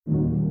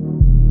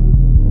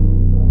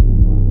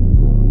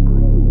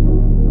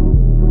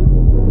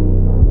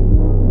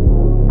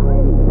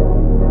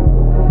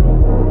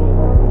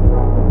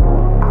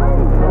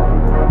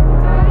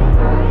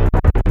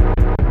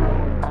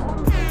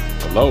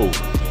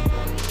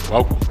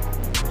Welcome.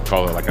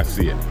 Call It Like I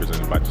See It,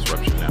 presented by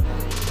Disruption Now.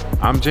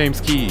 I'm James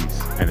Keys,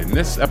 and in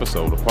this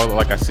episode of Call It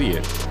Like I See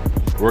It,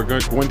 we're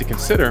going to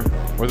consider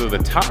whether the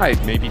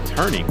tide may be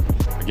turning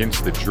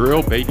against the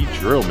drill baby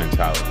drill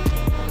mentality.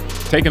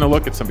 Taking a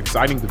look at some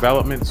exciting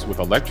developments with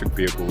electric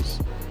vehicles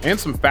and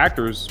some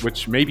factors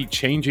which may be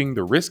changing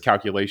the risk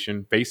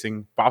calculation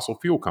facing fossil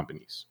fuel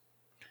companies.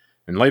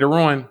 And later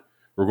on,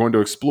 we're going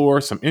to explore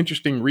some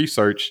interesting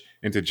research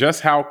into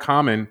just how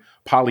common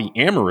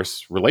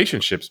polyamorous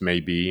relationships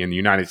may be in the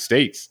United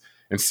States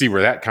and see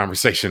where that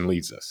conversation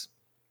leads us.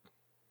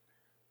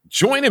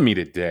 Joining me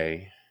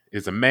today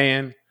is a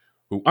man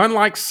who,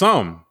 unlike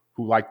some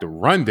who like to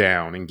run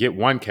down and get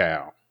one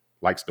cow,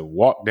 likes to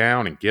walk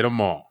down and get them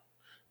all.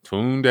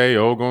 Tunde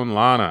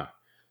Ogunlana.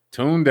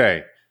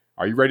 Tunde,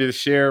 are you ready to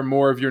share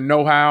more of your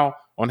know-how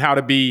on how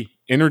to be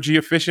energy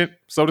efficient,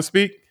 so to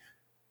speak?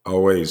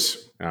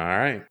 Always. All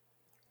right.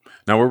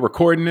 Now, we're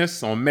recording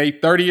this on May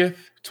 30th,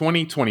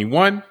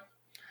 2021.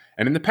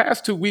 And in the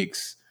past 2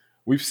 weeks,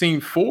 we've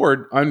seen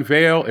Ford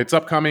unveil its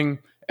upcoming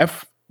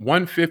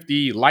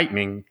F-150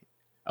 Lightning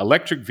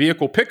electric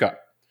vehicle pickup.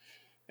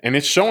 And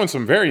it's showing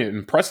some very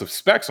impressive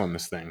specs on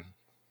this thing.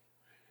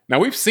 Now,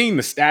 we've seen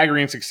the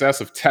staggering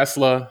success of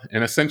Tesla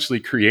in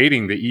essentially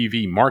creating the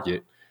EV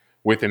market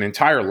with an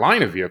entire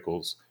line of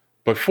vehicles.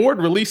 But Ford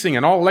releasing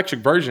an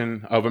all-electric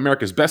version of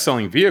America's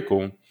best-selling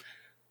vehicle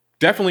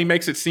definitely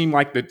makes it seem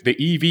like the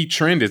EV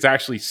trend is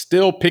actually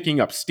still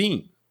picking up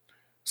steam.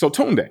 So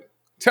Tunde,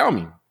 tell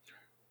me,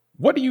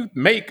 what do you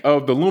make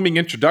of the looming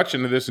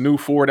introduction of this new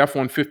Ford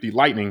F-150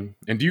 Lightning?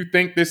 And do you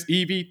think this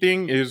EV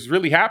thing is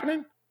really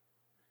happening?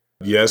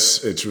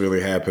 Yes, it's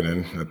really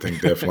happening. I think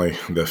definitely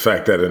the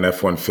fact that an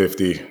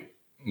F-150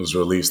 was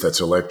released that's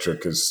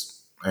electric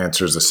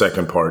answers the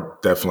second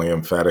part, definitely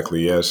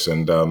emphatically yes.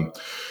 And,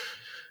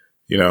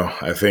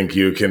 I think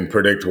you can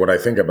predict what I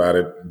think about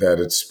it, that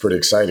it's pretty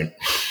exciting.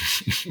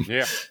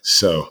 Yeah.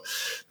 So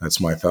that's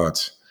my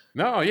thoughts.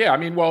 No, yeah.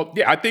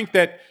 I think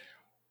that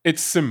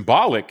it's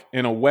symbolic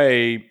in a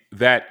way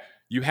that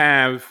you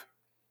have,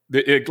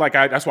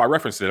 that's why I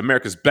referenced it,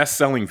 America's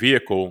best-selling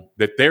vehicle,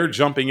 that they're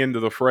jumping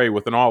into the fray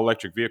with an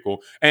all-electric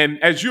vehicle.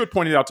 And as you had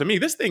pointed out to me,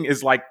 this thing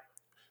is like,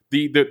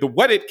 the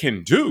what it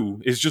can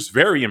do is just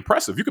very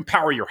impressive. You can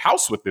power your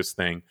house with this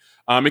thing.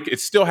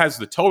 It still has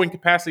the towing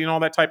capacity and all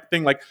that type of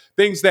thing, like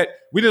things that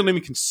we didn't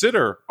even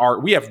consider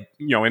we have,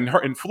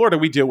 in Florida,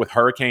 we deal with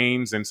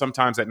hurricanes and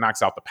sometimes that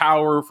knocks out the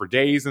power for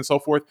days and so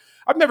forth.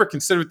 I've never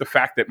considered the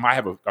fact that I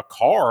have a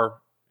car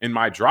in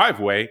my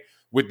driveway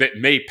that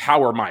may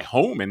power my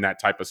home in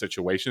that type of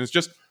situation. It's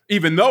just,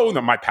 even though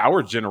my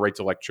power generates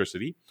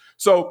electricity.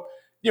 So,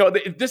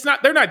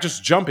 they're not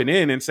just jumping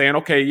in and saying,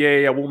 okay,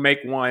 yeah, we'll make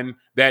one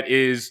that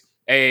is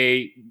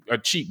a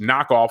cheap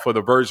knockoff of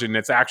the version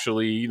that's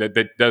actually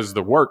that does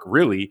the work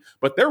really,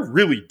 but they're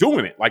really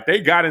doing it. Like they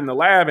got in the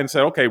lab and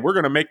said, okay, we're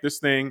going to make this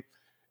thing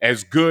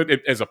as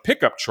good as a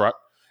pickup truck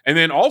and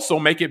then also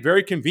make it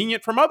very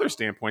convenient from other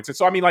standpoints. And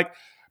so,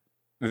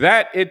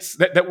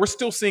 that we're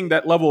still seeing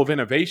that level of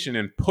innovation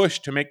and push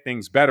to make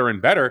things better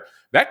and better.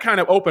 That kind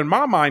of opened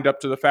my mind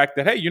up to the fact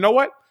that, hey, you know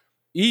what?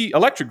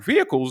 Electric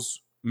vehicles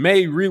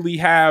may really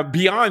have,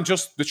 beyond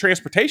just the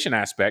transportation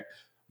aspect,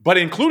 but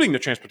including the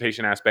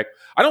transportation aspect,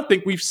 I don't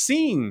think we've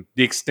seen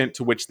the extent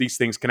to which these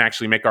things can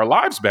actually make our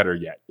lives better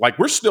yet. Like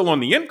we're still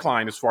on the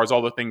incline as far as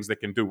all the things they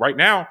can do. Right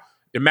now,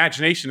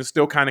 imagination is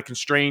still kind of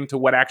constrained to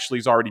what actually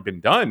has already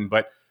been done,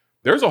 but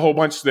there's a whole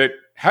bunch that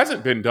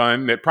hasn't been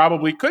done that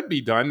probably could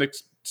be done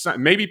that's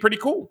maybe pretty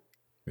cool.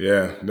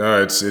 Yeah,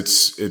 no,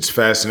 it's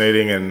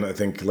fascinating. And I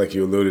think like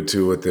you alluded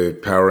to with the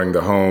powering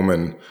the home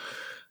and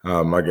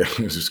I guess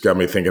it just got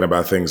me thinking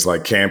about things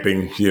like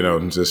camping,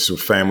 just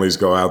families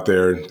go out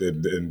there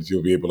and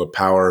you'll be able to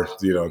power,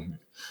 the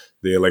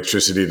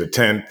electricity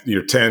to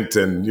your tent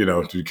and,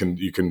 you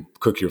can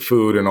cook your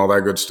food and all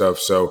that good stuff.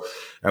 So,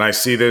 and I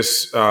see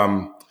this,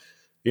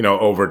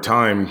 over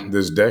time,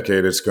 this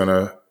decade, it's going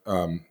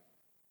to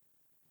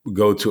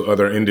go to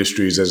other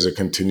industries as it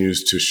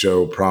continues to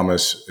show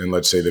promise in,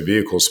 let's say, the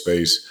vehicle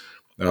space.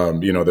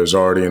 There's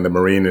already in the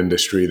marine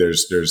industry,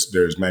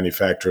 there's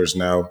manufacturers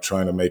now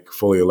trying to make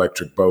fully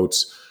electric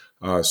boats,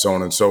 so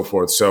on and so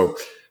forth. So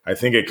I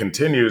think it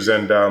continues.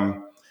 And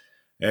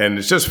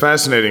it's just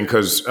fascinating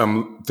because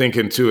I'm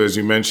thinking too, as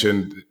you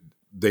mentioned,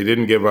 they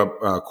didn't give up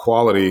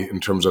quality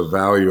in terms of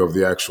value of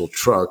the actual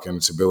truck and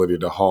its ability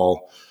to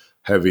haul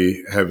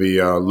heavy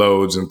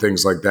loads and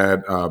things like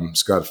that.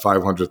 It's got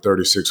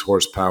 536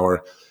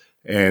 horsepower.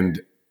 And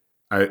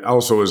I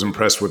also was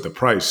impressed with the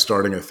price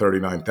starting at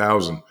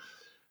 $39,000.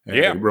 And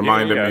it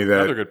reminded me that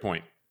another good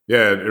point.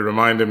 Yeah, it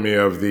reminded me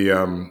of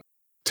the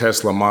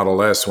Tesla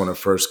Model S when it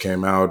first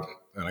came out.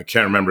 And I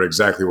can't remember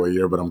exactly what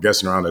year, but I'm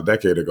guessing around a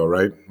decade ago,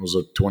 right? It was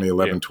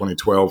 2011,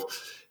 2012.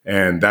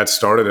 And that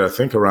started, I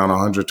think, around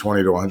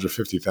 120 to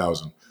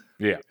 150,000.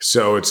 Yeah.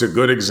 So it's a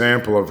good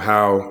example of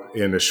how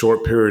in a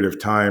short period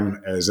of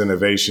time, as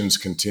innovations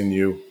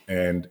continue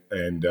and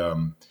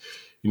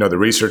the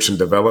research and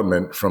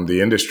development from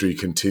the industry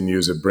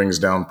continues, it brings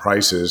down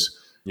prices.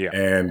 Yeah.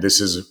 and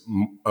this is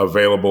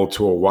available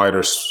to a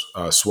wider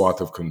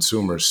swath of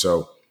consumers.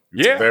 So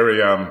it's a Yeah.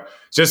 very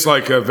just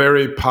like a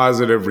very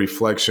positive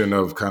reflection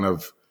of kind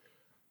of,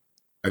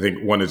 I think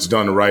when it's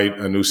done right,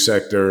 a new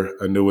sector,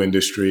 a new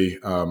industry.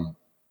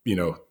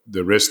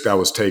 The risk that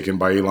was taken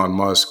by Elon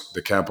Musk,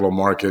 the capital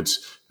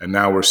markets, and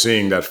now we're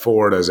seeing that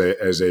Ford, as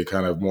a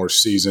kind of more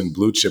seasoned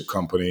blue chip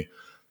company,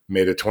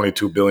 made a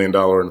 $22 billion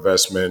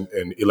investment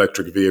in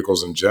electric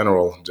vehicles in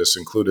general. Just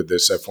included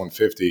this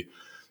F-150,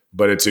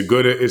 but it's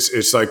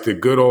like the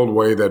good old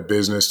way that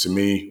business, to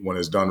me, when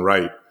it's done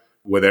right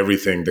with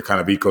everything, the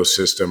kind of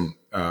ecosystem.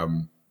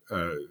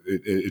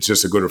 It's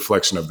just a good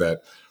reflection of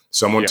that.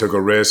 Someone took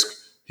a risk.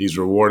 He's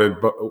rewarded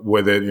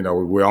with it.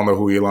 We all know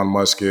who Elon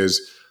Musk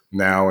is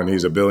now, and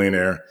he's a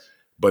billionaire.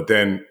 But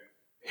then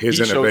his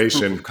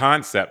innovation, shows proof of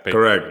concept, basically.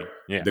 Correct.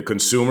 Yeah. The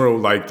consumer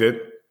liked it,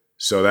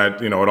 so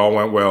that it all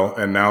went well.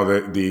 And now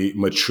the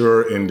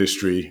mature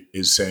industry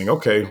is saying,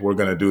 okay, we're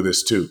going to do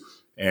this too,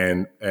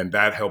 and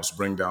that helps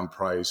bring down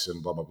price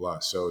and blah blah blah.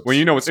 So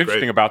what's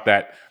interesting about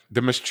that?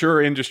 The mature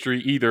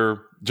industry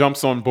either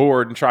jumps on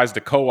board and tries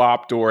to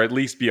co-opt, or at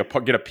least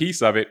get a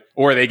piece of it,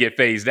 or they get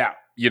phased out.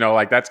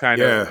 That's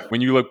kind of when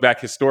you look back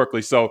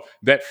historically. So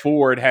that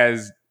Ford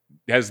has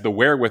the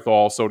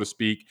wherewithal, so to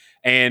speak,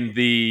 and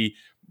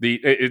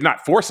it's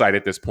not foresight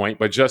at this point,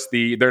 but just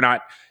they're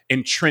not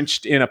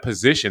entrenched in a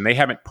position. They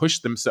haven't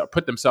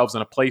put themselves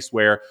in a place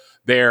where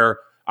their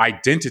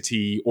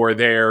identity or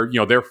their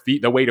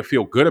the way to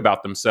feel good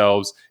about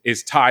themselves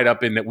is tied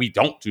up in that we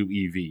don't do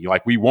EV.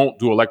 Like, we won't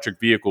do electric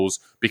vehicles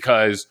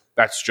because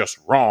that's just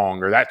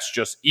wrong, or that's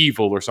just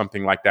evil, or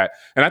something like that.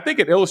 And I think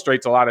it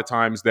illustrates a lot of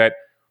times that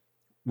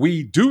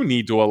we do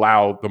need to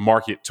allow the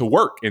market to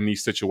work in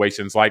these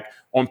situations. Like,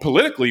 on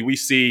politically, we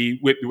see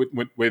with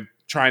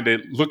trying to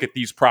look at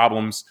these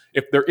problems,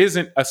 if there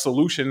isn't a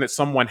solution that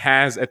someone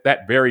has at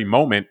that very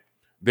moment,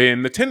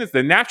 then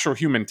the natural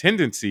human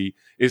tendency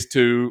is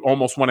to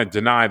almost want to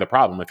deny the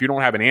problem. If you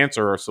don't have an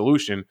answer or a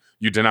solution,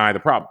 you deny the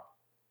problem.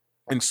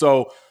 And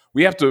so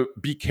we have to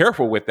be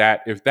careful with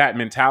that if that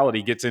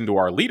mentality gets into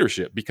our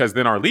leadership, because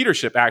then our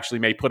leadership actually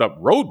may put up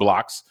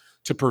roadblocks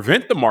to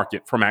prevent the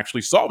market from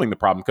actually solving the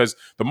problem, because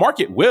the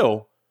market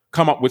will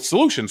come up with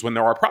solutions when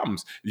there are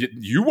problems.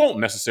 You won't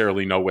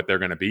necessarily know what they're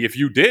going to be. If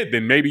you did,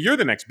 then maybe you're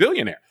the next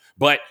billionaire.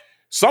 But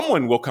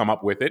someone will come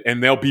up with it,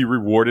 and they'll be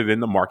rewarded in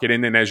the market.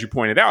 And then, as you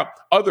pointed out,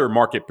 other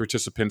market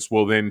participants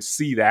will then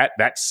see that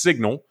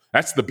signal.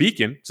 That's the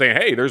beacon saying,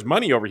 hey, there's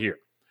money over here.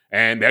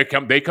 And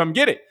they come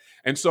get it.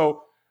 And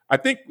so I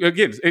think,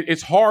 again,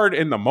 it's hard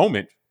in the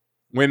moment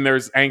when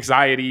there's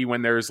anxiety,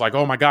 when there's like,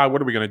 oh my God,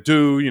 what are we going to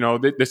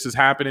do? This is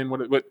happening.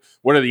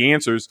 What are the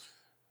answers?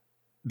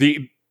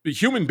 The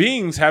human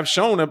beings have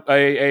shown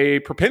a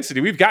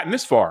propensity. We've gotten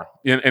this far,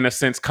 in a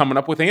sense, coming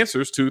up with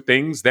answers to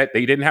things that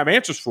they didn't have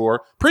answers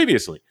for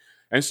previously.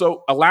 And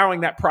so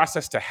allowing that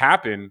process to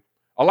happen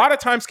a lot of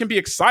times can be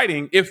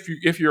exciting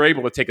if you're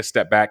able to take a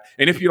step back,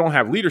 and if you don't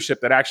have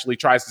leadership that actually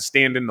tries to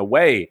stand in the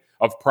way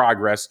of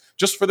progress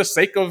just for the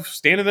sake of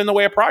standing in the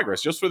way of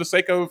progress, just for the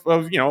sake of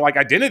like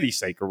identity's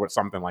sake, or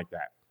something like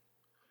that.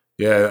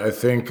 Yeah, I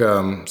think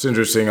it's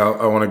interesting.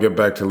 I want to get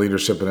back to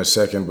leadership in a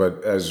second,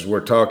 but as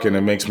we're talking,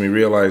 it makes me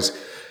realize,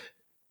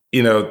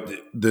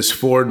 this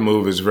Ford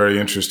move is very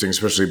interesting,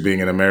 especially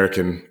being an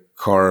American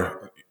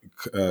car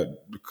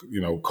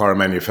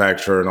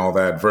manufacturer and all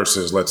that,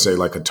 versus, let's say,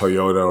 like a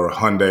Toyota or a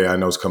Hyundai. I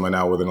know is coming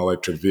out with an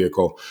electric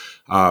vehicle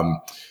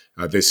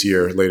later this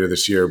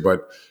year.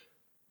 But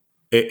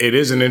it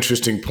is an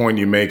interesting point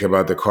you make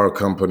about the car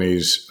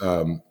companies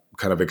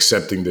kind of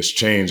accepting this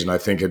change, and I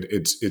think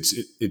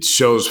it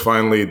shows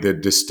finally the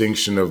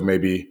distinction of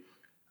maybe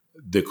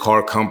the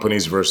car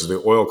companies versus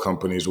the oil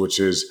companies, which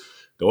is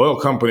the oil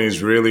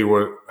companies really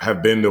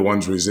have been the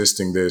ones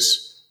resisting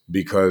this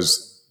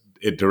because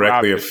it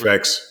directly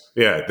affects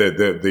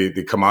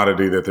the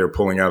commodity that they're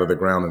pulling out of the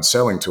ground and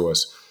selling to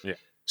us. Yeah.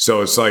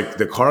 So it's like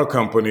the car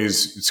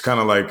companies, it's kind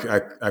of like,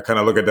 I kind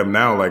of look at them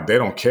now like they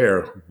don't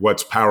care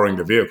what's powering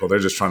the vehicle. They're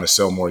just trying to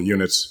sell more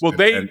units. Well,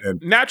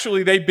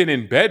 naturally, they've been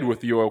in bed with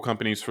the oil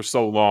companies for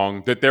so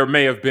long that there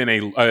may have been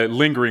a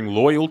lingering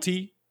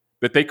loyalty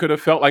that they could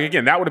have felt. Like,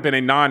 again, that would have been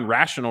a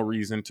non-rational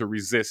reason to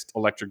resist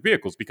electric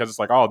vehicles, because it's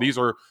like, oh,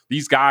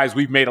 these guys,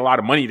 we've made a lot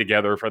of money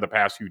together for the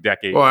past few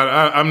decades. Well,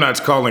 I'm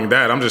not calling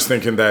that. I'm just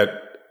thinking that,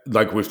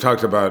 like we've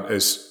talked about,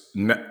 is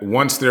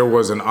once there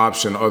was an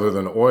option other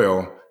than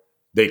oil,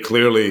 they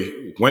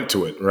clearly went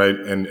to it, right?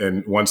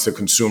 And once the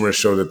consumers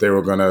showed that they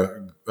were going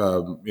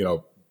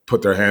to,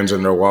 put their hands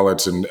in their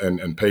wallets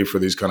and pay for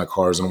these kind of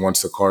cars, and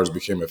once the cars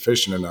became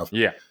efficient enough,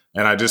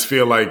 and I just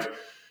feel like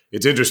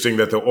it's interesting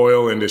that the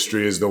oil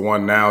industry is the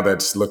one now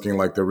that's looking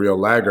like the real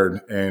laggard,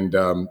 and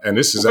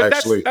this is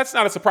that's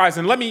not a surprise.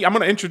 And I'm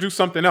going to introduce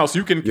something else.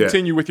 You can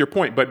continue with your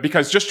point, but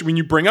because just when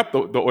you bring up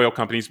the oil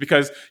companies,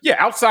 because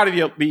outside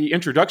of the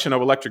introduction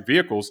of electric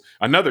vehicles,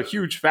 another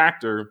huge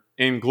factor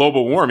in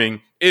global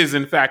warming is,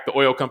 in fact, the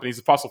oil companies,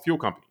 the fossil fuel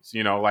companies.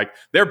 Like,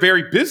 their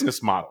very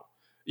business model,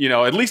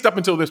 at least up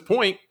until this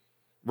point,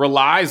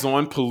 relies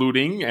on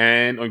polluting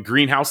and on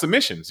greenhouse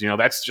emissions.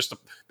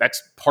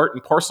 That's part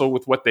and parcel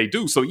with what they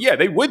do. So yeah,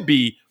 they would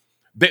be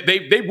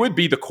they would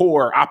be the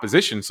core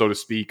opposition, so to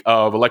speak,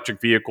 of electric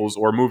vehicles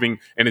or moving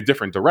in a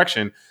different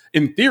direction,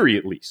 in theory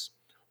at least.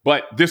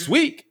 But this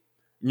week,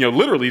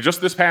 literally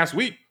just this past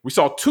week, we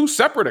saw two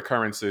separate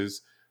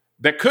occurrences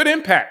that could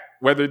impact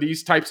whether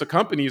these types of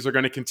companies are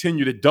going to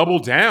continue to double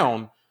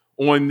down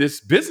on this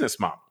business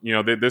model,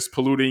 this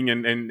polluting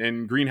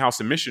and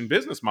greenhouse emission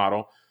business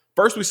model.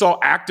 First, we saw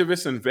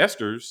activist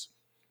investors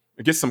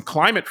get some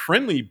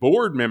climate-friendly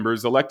board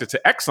members elected to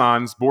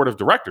Exxon's board of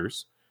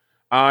directors.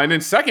 And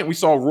then second, we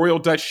saw Royal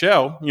Dutch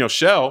Shell,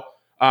 Shell,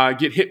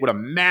 get hit with a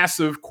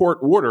massive court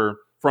order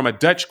from a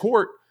Dutch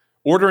court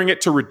ordering it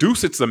to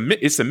reduce its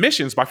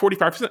emissions by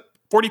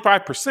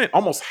 45%,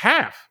 almost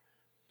half,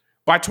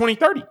 by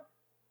 2030.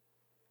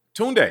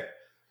 Tunde,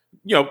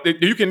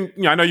 you can,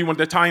 I know you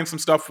wanted to tie in some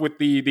stuff with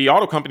the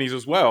auto companies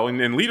as well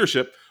and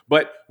leadership,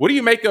 but what do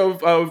you make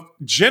of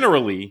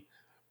generally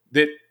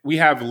that we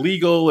have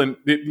legal and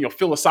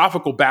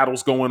philosophical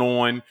battles going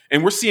on,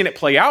 and we're seeing it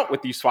play out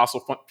with these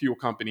fossil fuel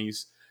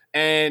companies,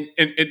 and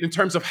in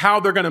terms of how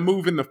they're going to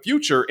move in the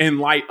future in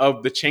light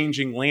of the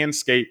changing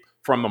landscape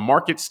from a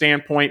market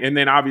standpoint, and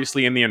then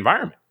obviously in the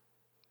environment?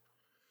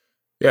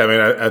 Yeah, I mean,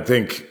 I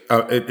think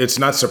it's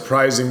not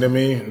surprising to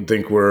me.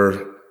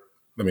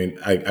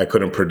 I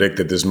couldn't predict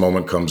that this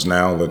moment comes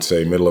now, let's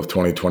say middle of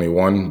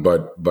 2021,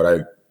 but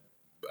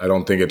I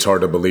don't think it's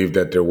hard to believe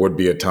that there would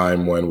be a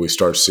time when we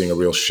start seeing a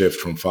real shift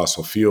from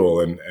fossil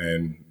fuel, and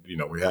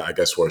I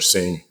guess we're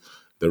seeing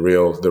the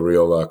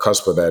real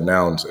cusp of that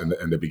now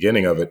and the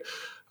beginning of it.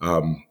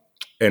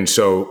 And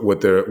so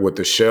with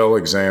the Shell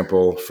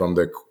example from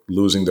the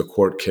losing the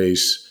court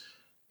case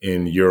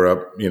in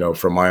Europe,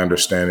 from my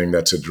understanding,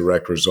 that's a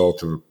direct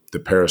result of the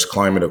Paris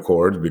Climate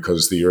Accord,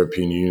 because the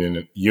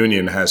European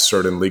Union has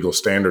certain legal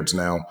standards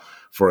now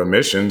for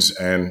emissions,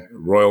 and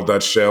Royal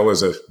Dutch Shell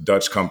is a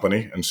Dutch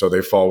company, and so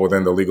they fall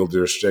within the legal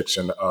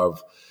jurisdiction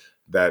of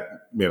that,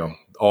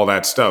 all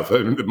that stuff.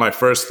 My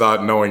first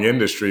thought, knowing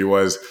industry,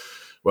 was,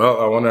 well,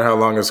 I wonder how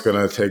long it's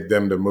going to take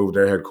them to move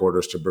their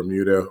headquarters to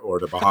Bermuda or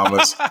the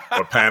Bahamas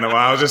or Panama.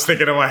 I was just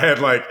thinking in my head,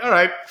 like, all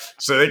right,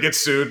 so they get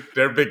sued.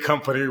 They're a big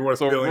company worth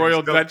billions.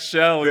 Royal Dutch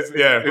Shell is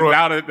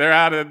out of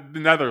the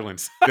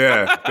Netherlands.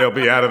 Yeah, they'll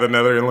be out of the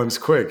Netherlands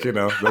quick.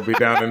 They'll be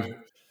down in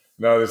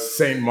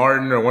St.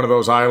 Martin or one of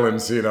those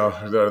islands,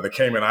 the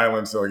Cayman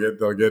Islands. They'll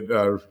get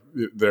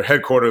their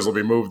headquarters will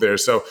be moved there.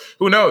 So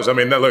who knows? I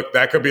mean, look,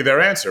 that could be their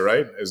answer,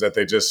 right? Is that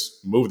they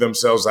just move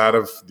themselves out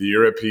of the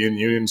European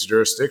Union's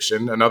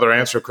jurisdiction. Another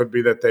answer could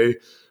be that they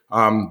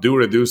do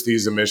reduce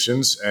these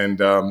emissions and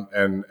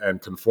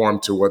conform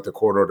to what the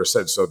court order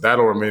said. So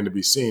that'll remain to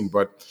be seen.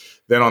 But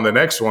then on the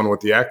next one with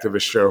the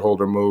activist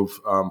shareholder move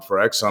for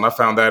Exxon, I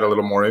found that a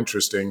little more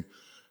interesting.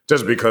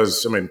 Just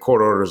because,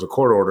 court order is a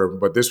court order,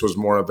 but this was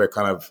more of a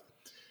kind of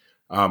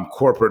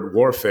corporate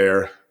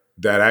warfare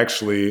that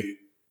actually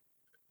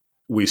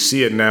we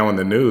see it now in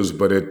the news,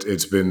 but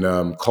it's been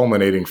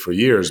culminating for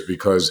years,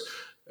 because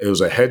it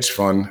was a hedge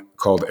fund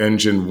called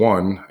Engine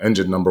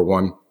Number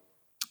One,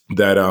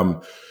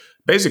 that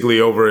basically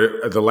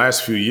over the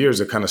last few years,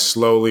 it kind of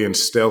slowly and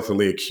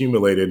stealthily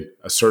accumulated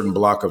a certain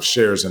block of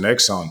shares in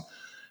Exxon,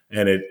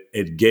 and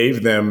it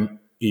gave them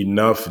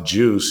enough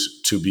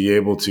juice to be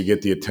able to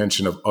get the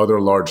attention of other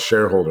large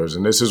shareholders.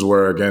 And this is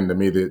where, again, to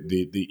me,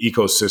 the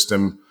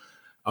ecosystem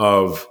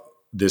of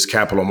this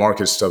capital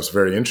market stuff is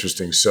very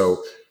interesting.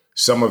 So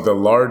some of the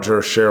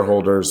larger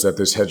shareholders that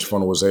this hedge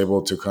fund was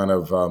able to kind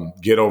of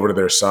get over to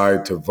their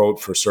side to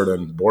vote for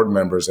certain board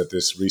members at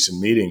this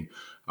recent meeting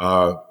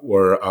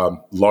were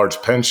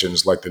large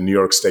pensions like the New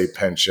York State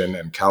pension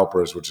and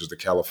CalPERS, which is the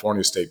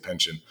California State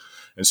pension.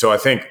 And so I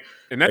think,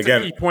 and that's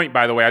a key point,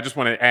 by the way, I just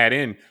want to add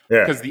in,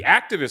 because the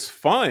activist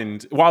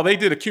fund, while they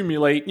did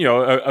accumulate,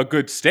 a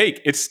good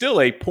stake, it's still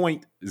a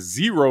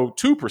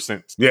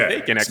 0.02%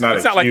 stake in Exxon.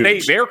 It's not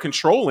like they're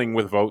controlling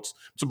with votes.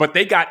 So, but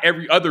they got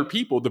every other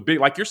people, the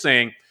big, like you're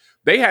saying,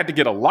 they had to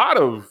get a lot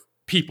of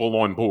people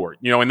on board,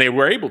 and they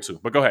were able to.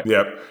 But go ahead.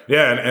 Yep.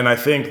 Yeah. And I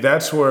think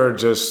that's where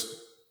it's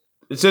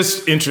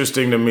just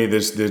interesting to me,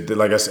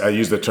 like I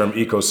use the term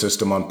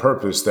ecosystem on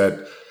purpose,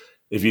 that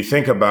if you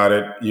think about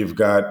it, you've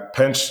got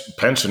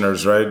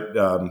pensioners, right?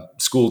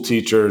 School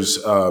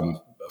teachers,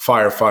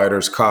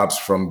 firefighters, cops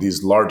from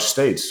these large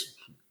states,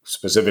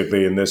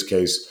 specifically in this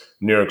case,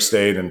 New York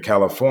State and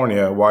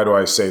California. Why do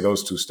I say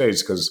those two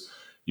states? Because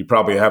you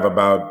probably have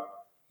about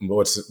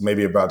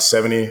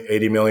 70,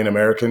 80 million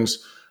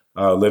Americans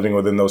living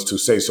within those two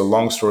states. So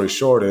long story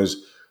short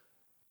is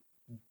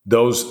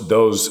those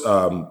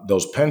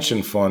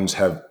pension funds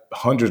have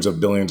hundreds of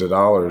billions of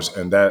dollars,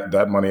 and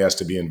that money has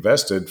to be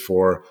invested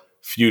for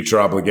future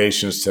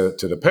obligations to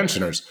the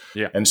pensioners.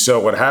 Yeah. And so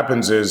what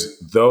happens is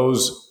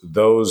those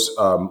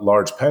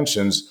large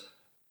pensions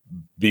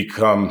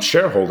become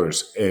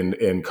shareholders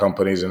in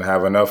companies and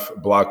have enough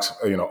blocks,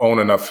 own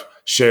enough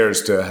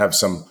shares to have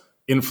some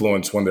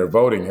influence when they're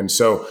voting. And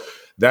so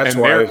That's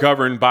And they're why.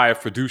 governed by a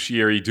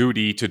fiduciary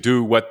duty to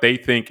do what they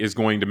think is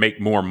going to make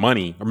more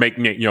money or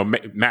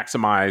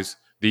maximize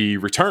the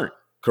return.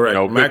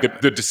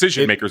 Correct. The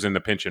decision It, makers in the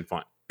pension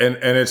fund.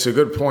 and it's a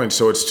good point.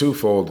 So it's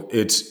twofold.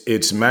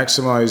 It's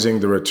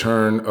maximizing the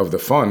return of the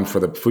fund for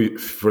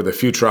the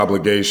future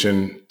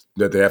obligation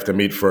that they have to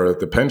meet for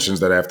the pensions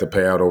that they have to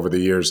pay out over the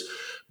years.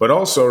 But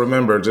also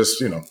remember,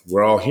 just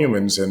we're all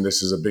humans, and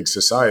this is a big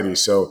society.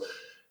 So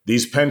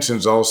these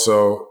pensions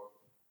also,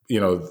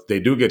 they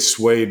do get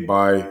swayed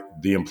by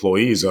the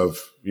employees of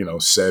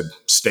said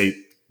state.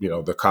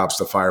 The cops,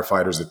 the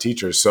firefighters, the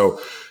teachers. So,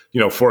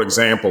 for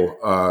example,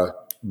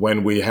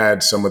 when we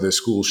had some of the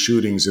school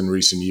shootings in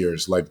recent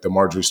years, like the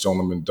Marjorie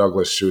Stoneman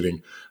Douglas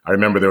shooting, I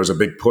remember there was a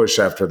big push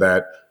after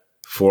that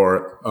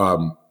for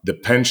the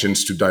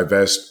pensions to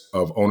divest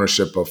of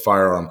ownership of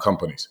firearm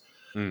companies.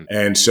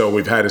 And so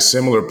we've had a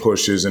similar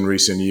pushes in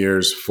recent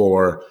years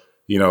for,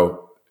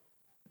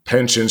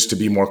 pensions to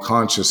be more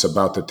conscious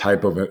about the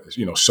type of,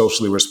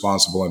 socially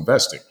responsible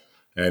investing.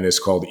 And it's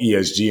called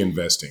ESG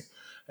investing.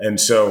 And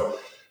so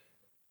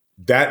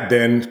that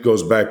then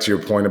goes back to your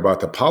point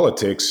about the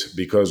politics,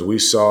 because we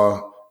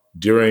saw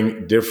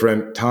during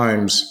different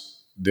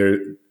times there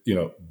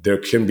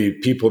can be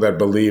people that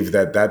believe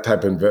that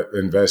type of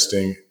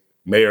investing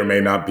may or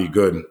may not be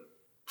good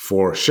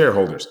for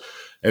shareholders.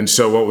 And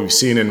so what we've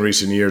seen in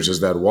recent years is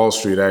that Wall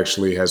Street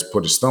actually has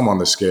put its thumb on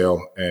the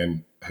scale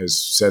and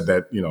has said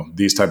that,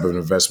 these type of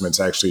investments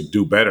actually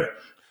do better.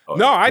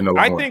 No,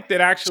 I think that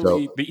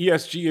actually the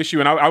ESG issue,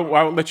 and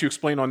I'll let you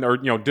explain on or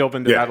delve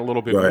into that a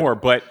little bit more.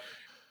 But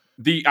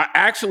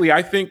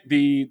I think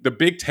the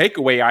big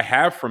takeaway I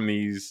have from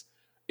these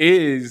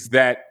is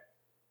that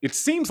it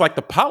seems like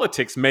the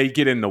politics may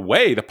get in the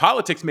way. The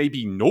politics may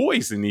be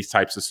noise in these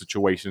types of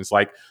situations.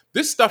 Like,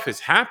 this stuff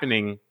is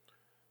happening.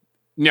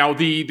 Now,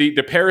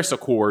 the Paris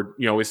Accord,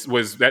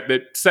 was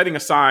that setting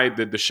aside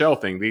the Shell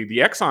thing, the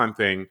Exxon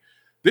thing.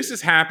 This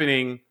is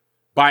happening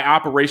by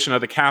operation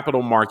of the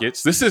capital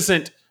markets. This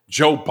isn't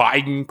Joe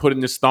Biden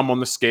putting his thumb on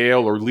the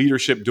scale or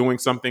leadership doing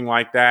something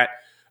like that.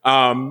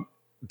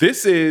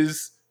 This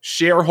is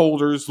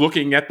shareholders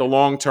looking at the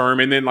long term,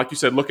 and then, like you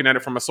said, looking at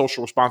it from a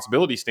social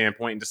responsibility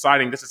standpoint and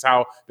deciding this is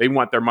how they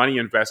want their money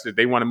invested.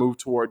 They want to move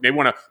toward, they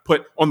want to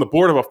put on the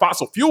board of a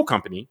fossil fuel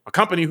company, a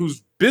company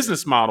whose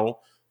business model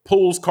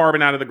pulls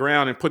carbon out of the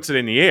ground and puts it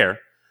in the air,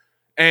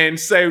 and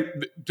say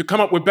to come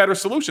up with better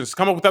solutions, to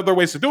come up with other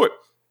ways to do it.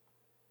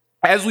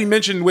 As we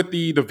mentioned with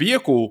the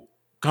vehicle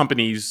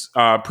companies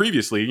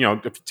previously,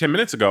 10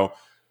 minutes ago,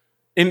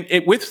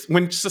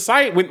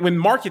 when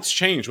markets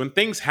change, when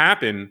things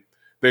happen,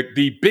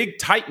 the big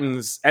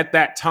titans at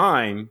that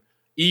time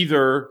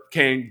either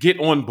can get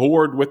on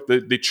board with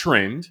the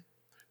trend,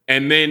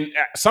 and then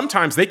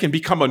sometimes they can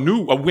become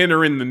a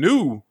winner in the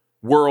new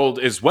world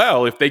as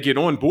well if they get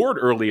on board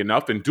early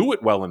enough and do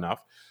it well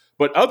enough.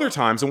 But other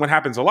times, and what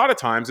happens a lot of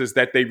times, is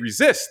that they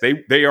resist.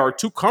 They are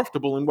too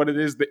comfortable in what it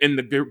is in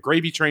the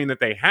gravy train that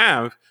they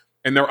have,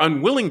 and they're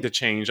unwilling to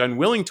change,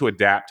 unwilling to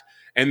adapt,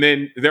 and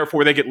then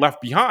therefore they get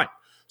left behind.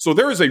 So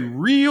there is a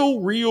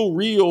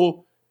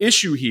real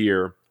issue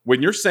here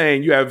when you're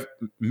saying you have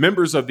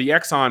members of the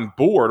Exxon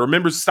board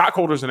or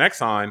stockholders in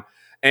Exxon,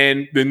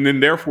 and then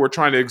therefore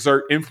trying to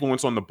exert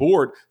influence on the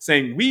board,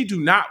 saying, we do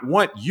not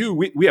want you.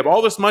 We have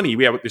all this money.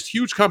 We have this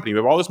huge company. We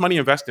have all this money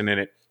invested in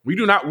it. We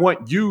do not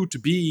want you to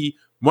be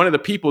one of the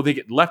people that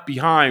get left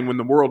behind when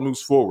the world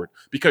moves forward,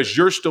 because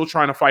you're still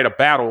trying to fight a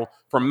battle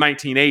from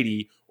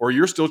 1980, or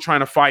you're still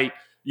trying to fight,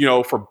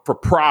 for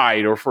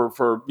pride, or for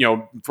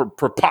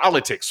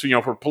politics,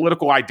 for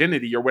political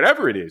identity, or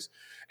whatever it is.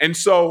 And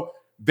so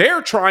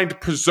they're trying to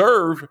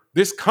preserve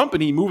this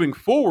company moving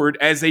forward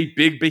as a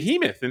big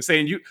behemoth, and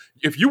saying,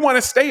 if you want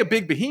to stay a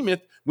big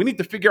behemoth, we need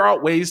to figure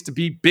out ways to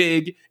be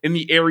big in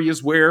the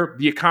areas where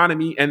the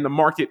economy and the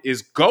market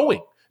is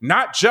going,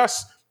 not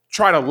just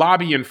try to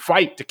lobby and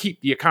fight to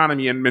keep the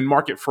economy and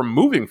market from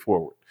moving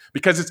forward,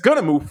 because it's going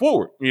to move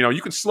forward.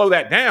 You can slow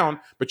that down,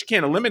 but you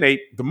can't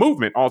eliminate the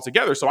movement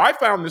altogether. So I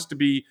found this to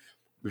be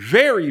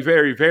very,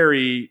 very,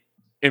 very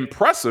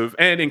impressive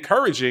and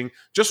encouraging,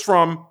 just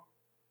from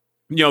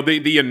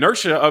the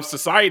inertia of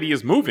society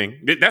is moving.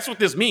 That's what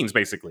this means,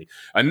 basically.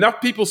 Enough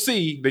people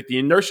see that the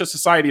inertia of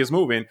society is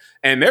moving,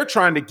 and they're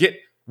trying to get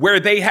where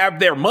they have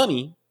their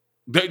money.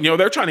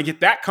 They're trying to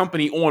get that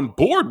company on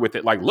board with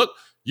it. Like, look,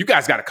 you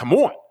guys got to come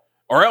on,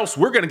 or else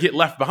we're going to get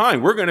left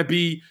behind. We're going to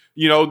be,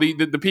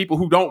 the people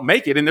who don't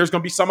make it, and there's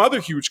going to be some other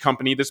huge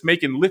company that's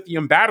making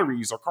lithium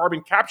batteries or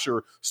carbon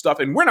capture stuff,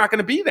 and we're not going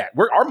to be that.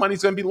 Our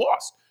money's going to be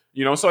lost.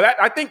 So that,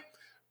 I think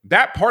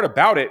that part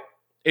about it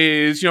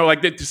is,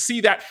 to see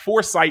that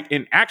foresight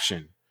in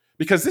action,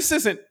 because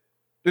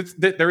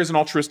there is an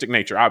altruistic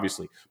nature,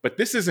 obviously, but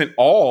this isn't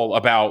all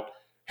about,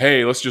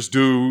 hey, let's just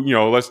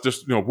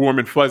warm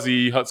and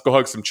fuzzy, let's go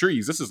hug some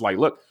trees. This is like,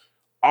 look,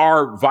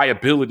 our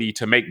viability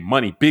to make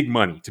money, big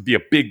money, to be a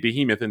big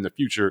behemoth in the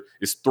future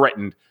is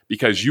threatened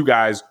because you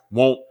guys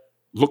won't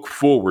look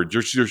forward.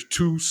 You're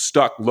too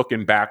stuck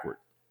looking backward.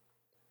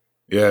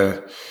 Yeah.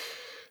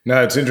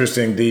 No, it's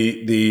interesting.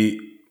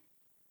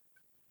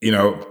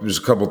 There's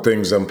a couple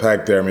things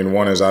unpacked there. I mean,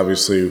 one is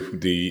obviously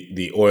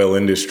the oil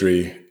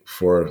industry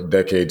for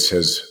decades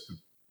has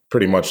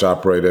pretty much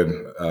operated.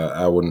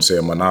 I wouldn't say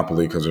a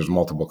monopoly because there's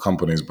multiple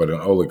companies, but an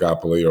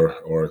oligopoly,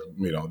 or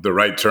the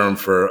right term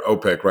for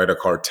OPEC, right? A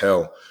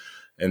cartel,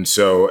 and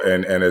so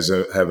and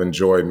have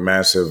enjoyed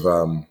massive.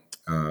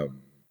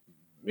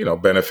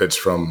 Benefits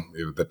from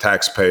the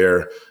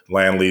taxpayer,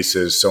 land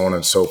leases, so on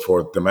and so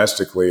forth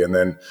domestically. And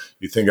then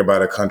you think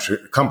about a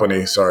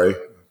company,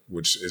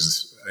 which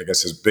is, I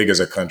guess, as big as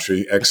a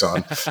country,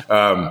 Exxon,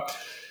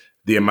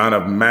 the amount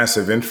of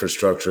massive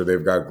infrastructure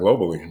they've got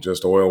globally,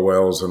 just oil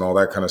wells and all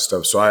that kind of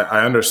stuff. So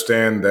I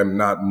understand them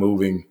not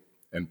moving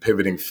and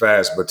pivoting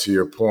fast. But to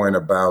your point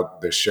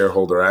about the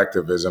shareholder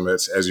activism,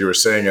 it's, as you were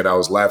saying it, I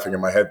was laughing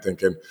in my head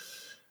thinking,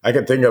 I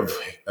can think of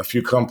a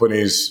few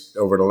companies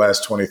over the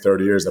last 20,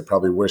 30 years that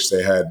probably wish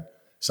they had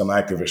some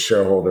activist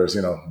shareholders.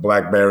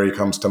 BlackBerry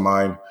comes to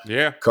mind.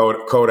 Yeah.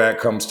 Kodak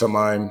comes to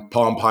mind.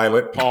 Palm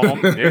Pilot.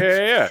 Palm.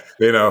 Yeah.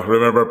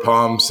 Remember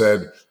Palm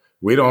said,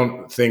 we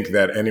don't think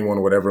that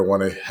anyone would ever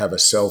want to have a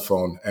cell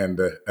phone and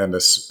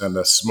a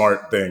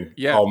smart thing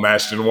all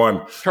mashed in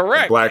one.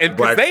 Correct.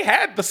 Because they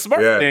had the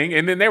smart thing,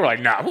 and then they were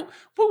like, nah,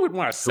 who would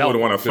want a cell phone? Who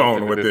would want a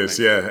phone with this?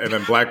 Yeah. And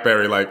then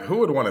BlackBerry, who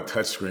would want a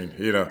touchscreen?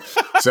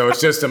 So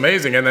it's just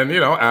amazing. And then,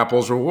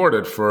 Apple's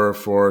rewarded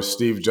for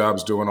Steve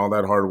Jobs doing all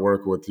that hard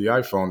work with the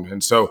iPhone.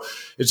 And so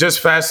it's just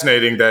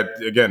fascinating that,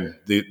 again,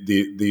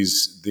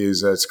 these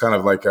it's kind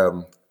of like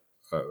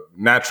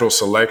natural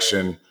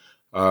selection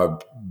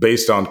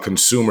based on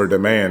consumer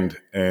demand.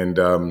 And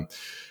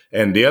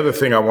the other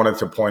thing I wanted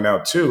to point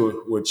out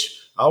too,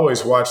 which I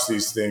always watch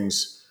these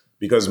things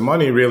because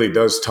money really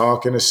does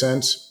talk in a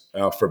sense,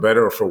 for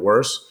better or for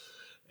worse.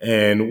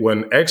 And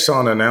when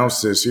Exxon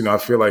announced this, I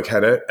feel like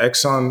had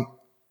Exxon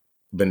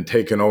been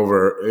taken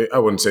over, I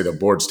wouldn't say the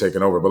board's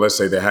taken over, but let's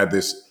say they had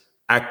this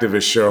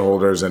activist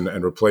shareholders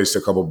and replaced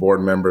a couple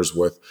board members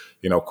with,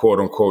 quote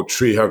unquote,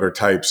 tree hugger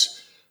types.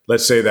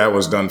 Let's say that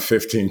was done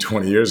 15,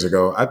 20 years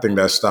ago. I think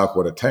that stock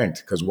would have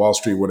tanked because Wall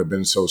Street would have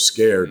been so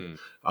scared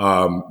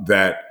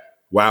that,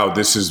 wow,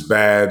 this is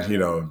bad.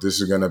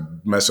 This is going to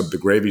mess up the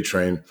gravy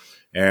train.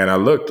 And I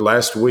looked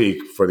last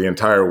week for the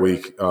entire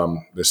week,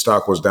 the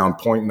stock was down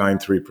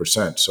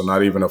 0.93%. So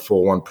not even a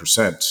full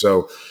 1%.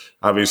 So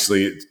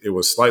obviously it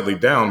was slightly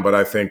down, but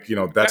I think,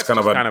 that's kind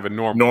of a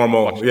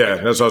normal. Yeah,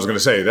 that's what I was going to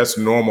say. That's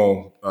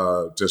normal,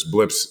 just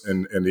blips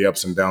in the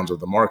ups and downs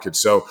of the market.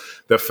 So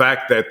the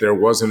fact that there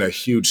wasn't a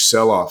huge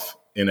sell-off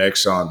in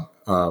Exxon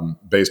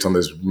based on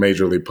this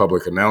majorly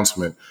public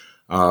announcement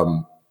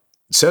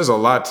says a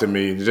lot to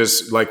me.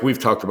 Just like we've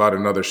talked about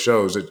in other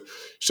shows, it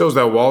shows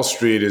that Wall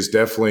Street is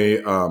definitely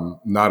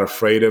not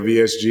afraid of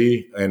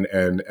ESG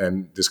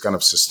and this kind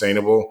of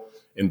sustainable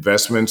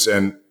investments.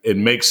 And it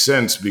makes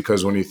sense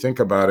because when you think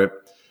about it,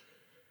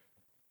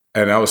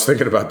 and I was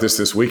thinking about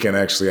this weekend,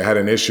 actually, I had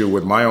an issue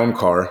with my own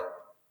car,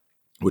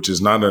 which is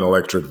not an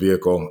electric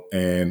vehicle.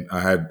 And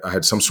I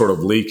had some sort of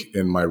leak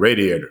in my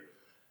radiator.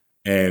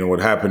 And what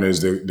happened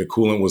is the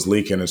coolant was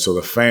leaking. And so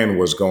the fan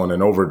was going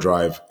in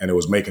overdrive and it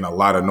was making a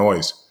lot of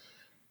noise.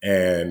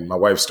 And my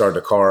wife started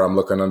the car. I'm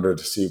looking under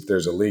to see if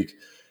there's a leak.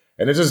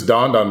 And it just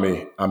dawned on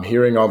me. I'm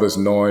hearing all this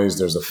noise.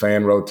 There's a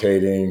fan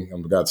rotating.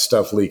 I've got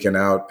stuff leaking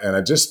out. And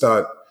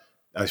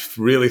I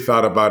really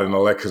thought about an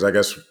because I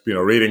guess,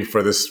 reading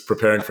for this,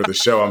 preparing for the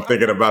show, I'm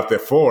thinking about the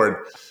Ford.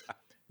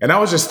 And I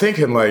was just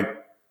thinking,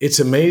 it's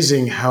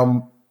amazing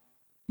how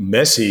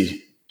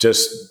messy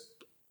just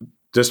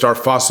our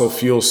fossil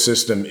fuel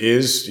system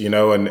is, and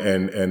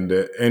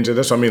the engine.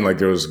 That's what I mean.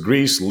 There was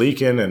grease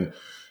leaking and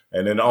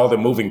then all the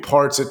moving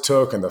parts it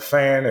took and the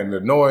fan and the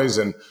noise.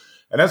 And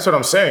that's what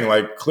I'm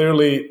saying.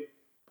 Clearly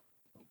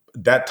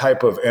that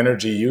type of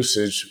energy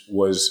usage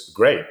was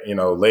great,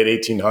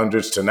 late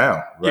 1800s to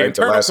now, right? Yeah,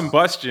 internal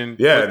combustion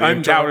was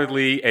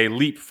undoubtedly a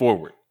leap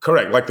forward.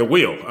 Correct. Like the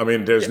wheel. I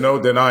mean, there's no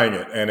denying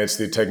it. And it's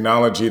the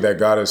technology that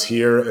got us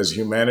here as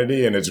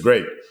humanity, and it's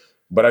great.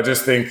 But I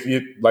just think,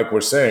 like we're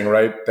saying,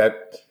 right,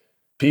 that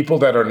people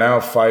that are now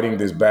fighting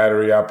this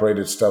battery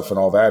operated stuff and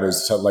all that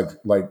is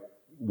like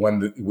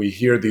when we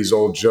hear these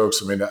old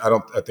jokes. I mean,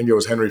 I think it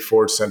was Henry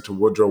Ford sent to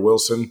Woodrow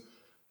Wilson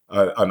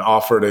an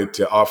offer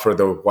to offer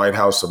the White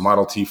House a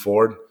Model T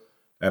Ford.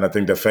 And I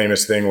think the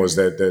famous thing was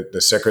that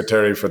the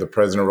secretary for the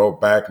president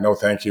wrote back, no,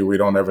 thank you. We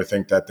don't ever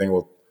think that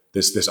thing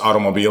this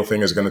automobile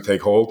thing is going to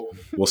take hold.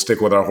 We'll stick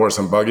with our horse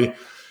and buggy.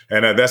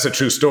 And that's a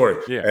true story.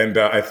 Yeah. And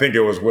I think it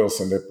was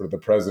Wilson, the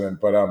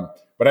president.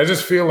 But I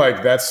just feel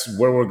like that's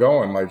where we're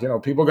going.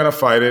 People are going to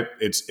fight it.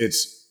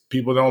 It's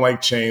people don't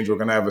like change. We're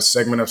going to have a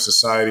segment of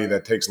society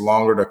that takes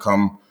longer to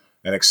come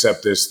and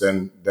accept this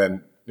than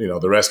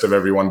the rest of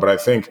everyone. But I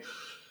think,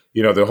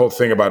 the whole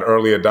thing about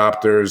early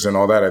adopters and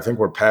all that, I think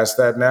we're past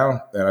that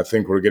now. And I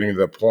think we're getting to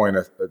the point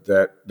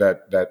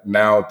that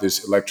now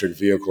this electric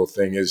vehicle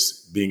thing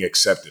is being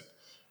accepted.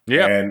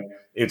 Yeah. And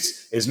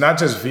it's not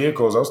just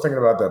vehicles. I was thinking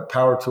about the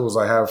power tools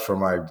I have for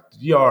my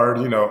yard.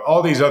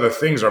 All these other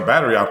things are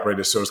battery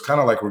operated. So it's kind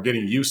of like we're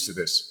getting used to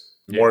this.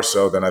 Yeah. more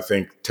so than I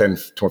think 10,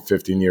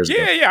 15 years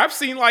ago. Yeah. I've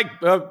seen like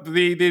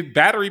the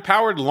battery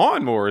powered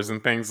lawnmowers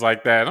and things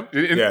like that.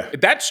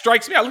 That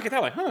strikes me. I look at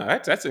that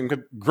like, that's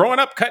growing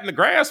up cutting the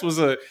grass was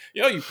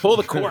you pull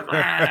the cord,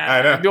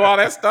 do all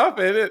that stuff,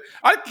 and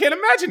I can't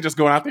imagine just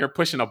going out there and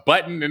pushing a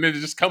button and it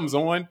just comes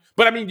on.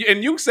 But I mean,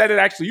 and you said it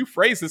actually. You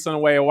phrased this in a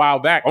way a while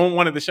back on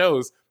one of the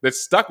shows that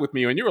stuck with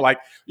me, and you were like,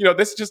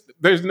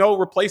 there's no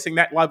replacing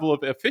that level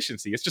of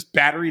efficiency. It's just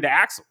battery to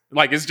axle.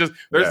 Like it's just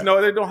they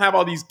don't have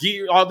all these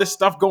gear, all this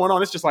stuff going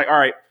on. It's just like, all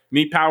right,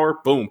 need power,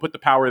 boom, put the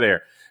power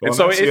there. Well, and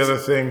so that's the other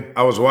thing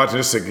I was watching,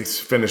 just to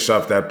finish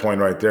off that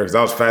point right there, because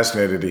I was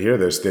fascinated to hear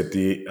this, that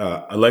the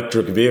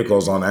electric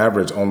vehicles on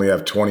average only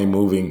have 20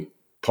 moving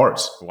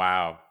parts.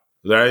 Wow.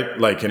 Right?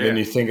 Like, and then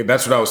you think,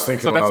 that's what I was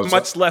thinking. So that's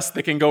much less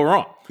that can go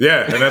wrong.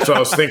 Yeah. And that's what I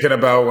was thinking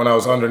about when I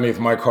was underneath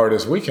my car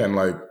this weekend,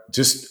 like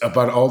just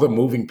about all the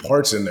moving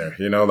parts in there,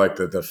 like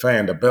the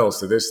fan, the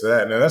belts, the this, the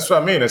that. And that's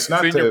what I mean. It's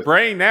not in your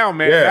brain now,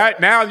 man. Yeah.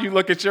 Now you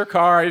look at your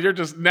car and you're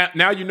just,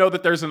 now you know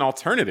that there's an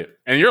alternative.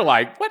 And you're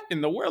like, what in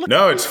the world?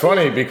 No, it's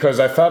funny because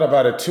I thought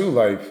about it too.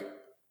 Like,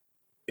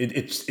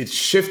 it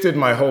shifted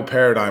my whole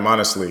paradigm,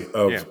 honestly,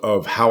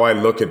 of how I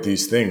look at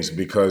these things.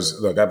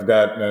 Because look, I've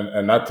got,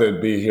 and not to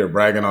be here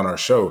bragging on our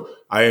show,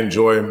 I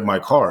enjoy my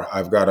car.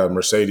 I've got a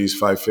Mercedes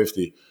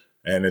 550,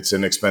 and it's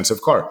an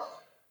expensive car.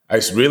 I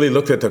really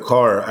looked at the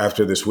car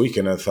after this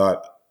weekend and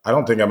thought, I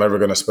don't think I'm ever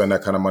going to spend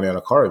that kind of money on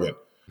a car again.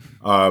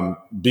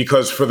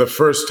 Because for the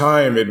first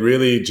time, it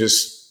really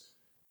just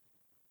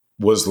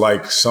was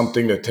like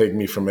something to take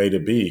me from A to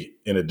B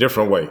in a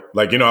different way.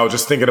 Like, I was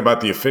just thinking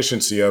about the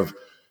efficiency of,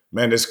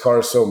 man, this car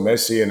is so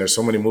messy and there's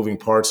so many moving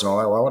parts and all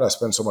that. Why would I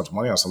spend so much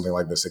money on something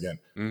like this again?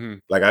 Mm-hmm.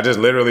 Like, I just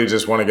literally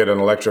just want to get an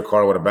electric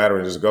car with a battery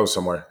and just go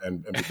somewhere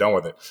and be done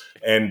with it.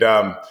 And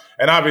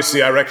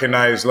obviously I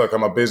recognize, look,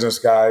 I'm a business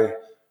guy.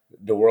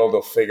 The world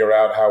will figure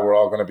out how we're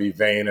all going to be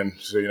vain. And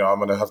so, I'm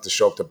going to have to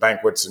show up to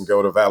banquets and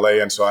go to valet.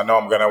 And so I know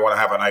I'm going to want to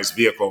have a nice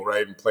vehicle,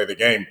 right, and play the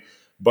game.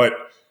 But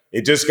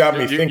it just got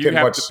me thinking. You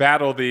have to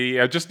battle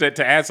the, just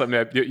to add something,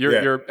 that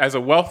you're as a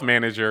wealth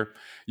manager,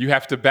 you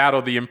have to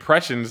battle the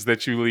impressions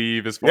that you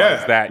leave as far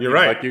as that. You're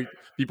right. Like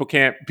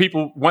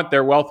people want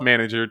their wealth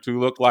manager to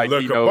look like,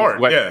 and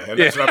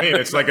that's what I mean.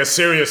 It's like a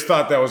serious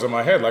thought that was in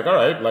my head. Like, all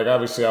right, like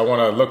obviously I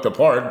want to look the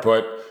part,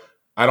 but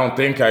I don't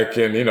think I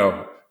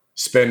can,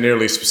 spend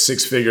nearly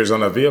 6 figures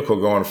on a vehicle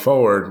going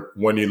forward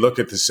when you look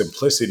at the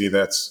simplicity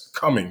that's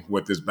coming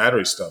with this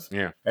battery stuff.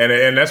 Yeah.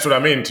 And that's what I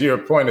mean, to your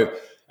point.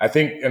 I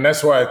think, and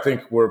that's why I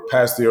think we're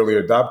past the early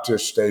adopter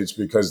stage,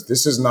 because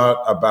this is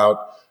not about,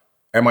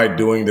 am I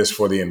doing this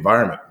for the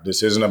environment?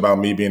 This isn't about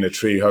me being a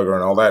tree hugger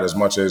and all that, as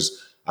much as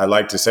I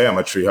like to say I'm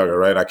a tree hugger,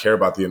 right? I care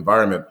about the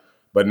environment,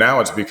 but now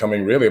it's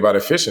becoming really about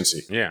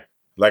efficiency. Yeah.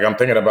 Like, I'm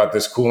thinking about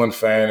this coolant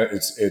fan.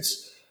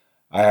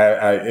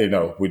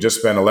 We just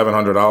spent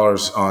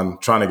 $1,100 on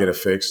trying to get it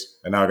fixed,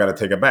 and now I got to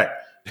take it back.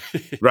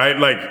 Right.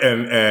 Like,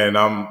 and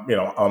I'm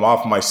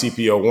off my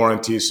CPO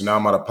warranty. So now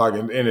I'm out of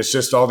pocket, and it's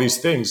just all these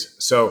things.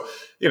 So,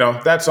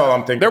 that's all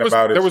I'm thinking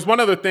about. There was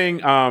one other thing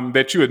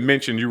that you had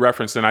mentioned, you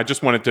referenced, and I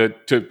just wanted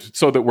to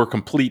so that we're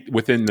complete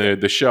within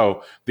the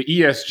show, the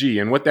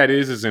ESG. And what that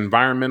is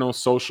environmental,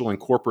 social, and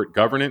corporate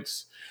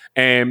governance.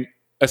 And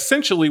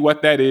essentially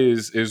what that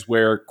is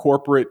where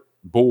corporate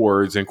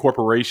boards and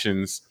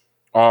corporations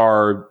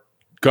are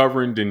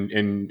governed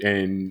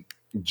and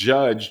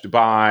judged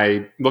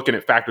by looking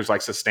at factors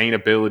like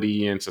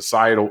sustainability and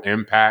societal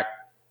impact.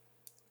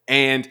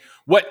 And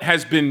what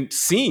has been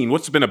seen,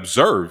 what's been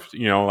observed,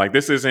 like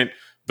this isn't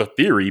the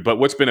theory, but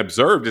what's been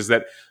observed is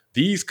that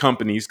these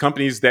companies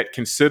that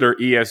consider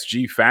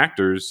ESG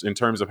factors in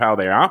terms of how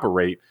they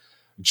operate,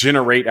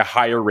 generate a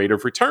higher rate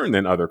of return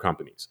than other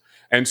companies.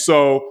 And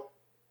so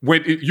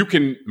when you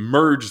can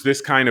merge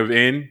this kind of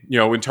in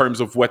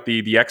terms of what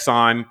the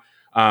Exxon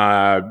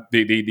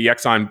the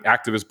Exxon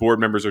activist board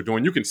members are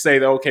doing, you can say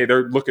that, okay,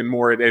 they're looking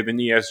more at an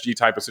ESG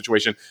type of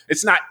situation.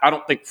 It's not, I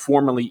don't think,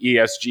 formally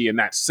ESG in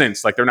that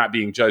sense, like they're not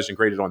being judged and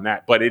graded on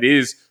that, but it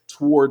is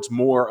towards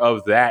more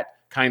of that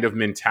kind of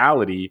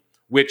mentality,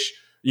 which,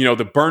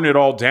 the burn it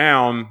all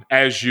down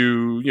as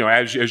you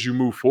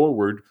move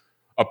forward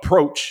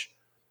approach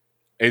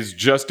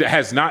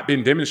has not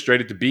been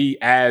demonstrated to be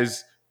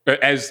as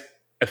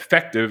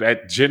effective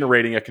at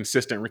generating a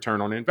consistent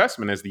return on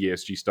investment as the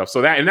ESG stuff.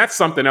 So that's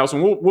something else.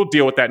 And we'll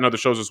deal with that in other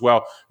shows as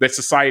well, that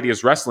society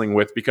is wrestling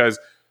with, because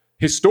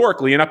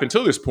historically and up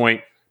until this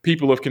point,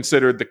 people have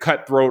considered the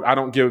cutthroat, I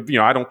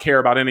don't care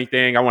about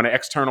anything. I want to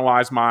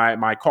externalize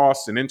my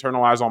costs and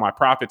internalize all my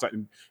profits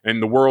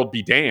and the world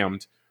be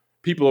damned.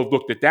 People have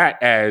looked at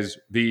that as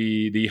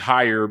the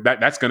higher,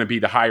 that's going to be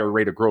the higher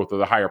rate of growth or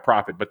the higher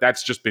profit. But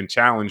that's just been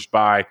challenged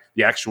by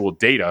the actual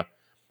data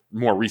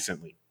more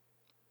recently.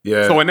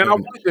 Yeah. So, and then I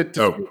wanted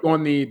to speak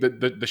on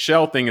the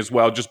Shell thing as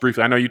well, just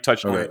briefly. I know you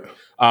touched on it,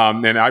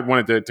 and I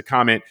wanted to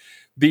comment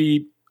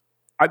the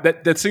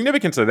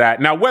significance of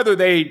that. Now, whether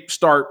they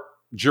start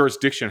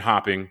jurisdiction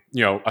hopping,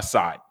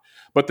 aside,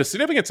 but the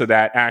significance of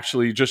that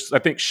actually just, I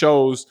think,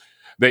 shows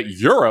that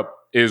Europe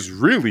is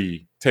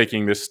really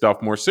taking this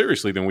stuff more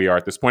seriously than we are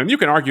at this point. And you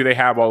can argue they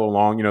have all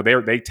along.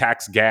 They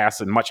tax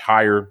gas and much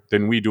higher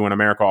than we do in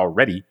America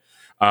already.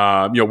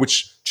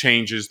 Which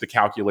changes the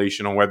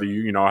calculation on whether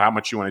how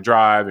much you want to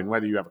drive and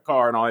whether you have a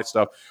car and all that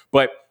stuff.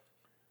 But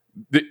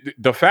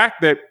the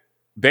fact that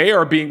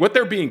what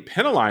they're being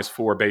penalized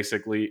for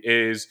basically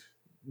is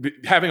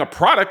having a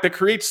product that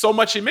creates so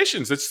much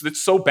emissions.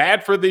 It's so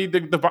bad for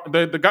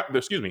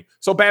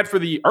so bad for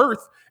the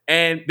earth,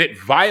 and that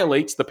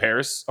violates the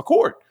Paris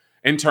Accord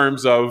in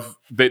terms of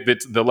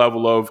the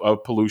level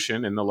of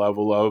pollution and the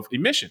level of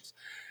emissions.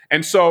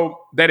 And so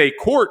that a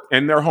court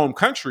in their home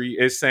country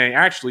is saying,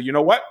 actually, you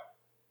know what?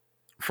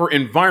 For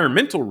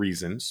environmental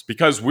reasons,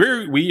 because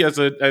we as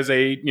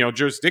a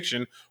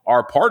jurisdiction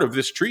are part of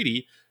this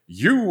treaty,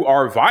 you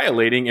are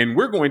violating, and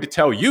we're going to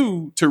tell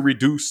you to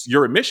reduce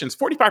your emissions.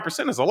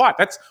 45% is a lot.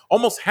 That's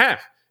almost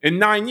half in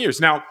 9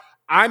 years. Now,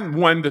 I'm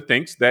one that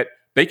thinks that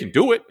they can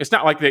do it. It's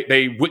not like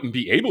they wouldn't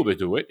be able to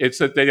do it. It's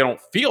that they don't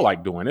feel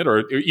like doing it,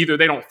 or either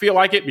they don't feel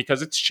like it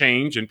because it's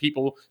change and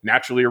people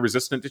naturally are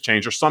resistant to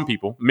change,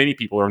 or many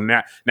people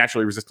are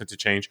naturally resistant to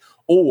change,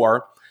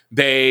 or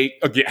they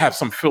again have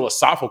some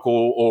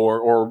philosophical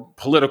or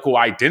political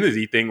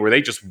identity thing where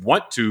they just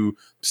want to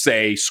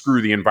say,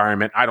 screw the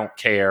environment, I don't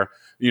care.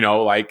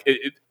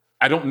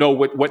 I don't know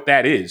what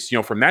that is,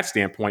 from that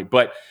standpoint.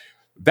 But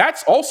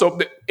that's also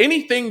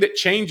anything that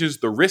changes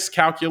the risk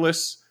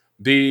calculus,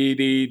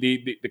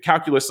 the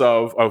calculus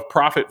of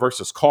profit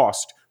versus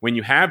cost when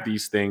you have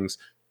these things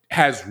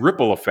has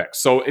ripple effects.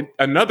 So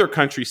another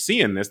country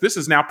seeing this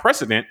is now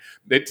precedent.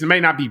 It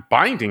may not be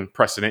binding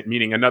precedent,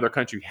 meaning another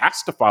country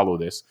has to follow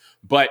this,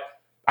 but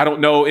I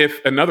don't know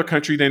if another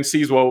country then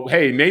sees, well,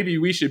 hey, maybe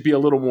we should be a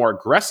little more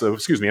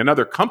aggressive.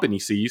 Another company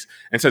sees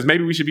and says,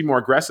 maybe we should be more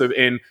aggressive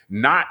in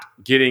not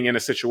getting in a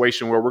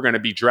situation where we're going to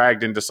be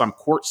dragged into some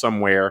court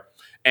somewhere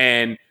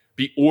and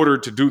be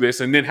ordered to do this,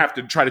 and then have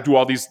to try to do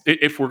all these,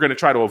 if we're going to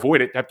try to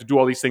avoid it, have to do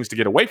all these things to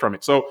get away from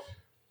it. So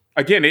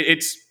again,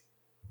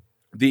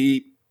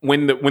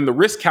 when the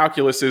risk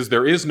calculus is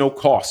there is no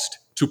cost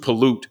to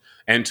pollute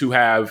and to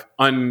have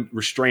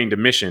unrestrained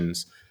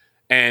emissions,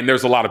 and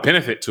there's a lot of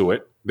benefit to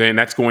it, then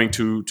that's going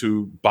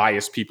to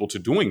bias people to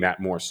doing that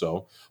more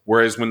so.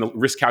 Whereas when the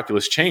risk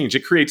calculus change,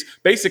 it creates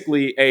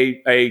basically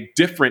a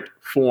different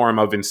form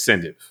of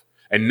incentive,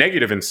 a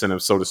negative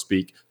incentive, so to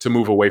speak, to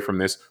move away from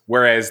this.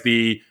 Whereas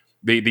the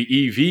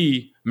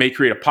EV may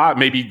create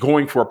maybe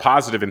going for a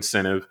positive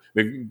incentive,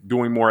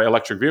 doing more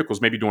electric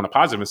vehicles, maybe doing a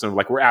positive incentive,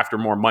 like we're after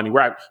more money,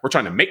 we're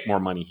trying to make more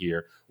money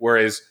here.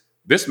 Whereas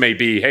this may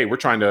be, hey, we're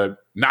trying to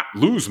not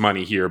lose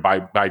money here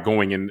by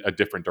going in a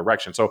different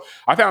direction. So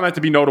I found that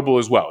to be notable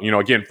as well.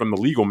 Again, from the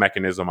legal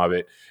mechanism of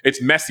it,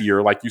 it's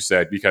messier, like you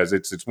said, because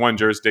it's one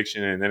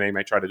jurisdiction and then they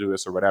may try to do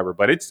this or whatever,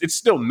 but it's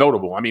still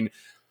notable. I mean,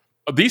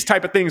 these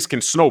type of things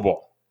can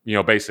snowball,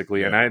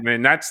 basically. Yeah.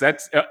 And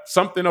that's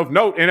something of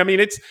note. And I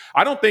mean,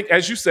 I don't think,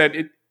 as you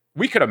said,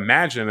 we could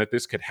imagine that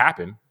this could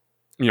happen,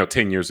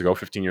 10 years ago,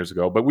 15 years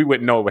ago, but we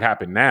wouldn't know it would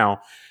happen now.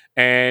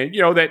 And,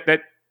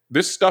 that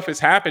this stuff is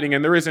happening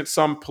and there isn't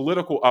some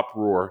political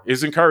uproar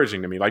is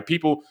encouraging to me. Like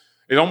people,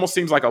 it almost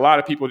seems like a lot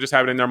of people just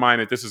have it in their mind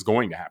that this is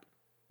going to happen.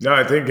 No,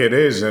 I think it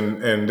is.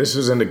 And this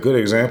isn't a good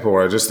example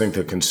where I just think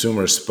the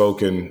consumer's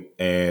spoken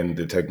and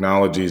the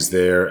technology's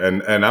there.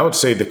 And I would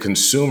say the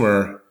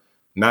consumer,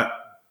 not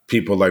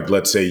people like,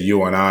 let's say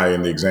you and I,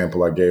 in the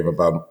example I gave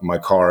about my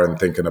car and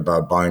thinking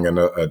about buying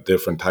a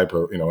different type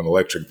of, an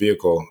electric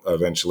vehicle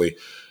eventually.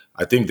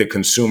 I think the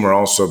consumer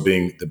also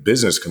being the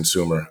business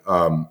consumer,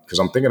 because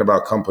I'm thinking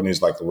about companies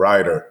like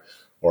Ryder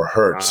or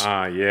Hertz.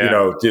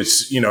 Yeah.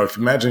 If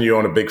imagine you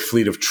own a big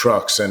fleet of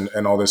trucks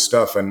and all this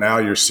stuff, and now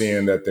you're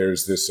seeing that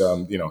there's this,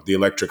 the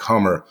electric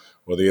Hummer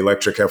or the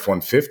electric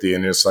F-150,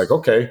 and it's like,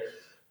 okay,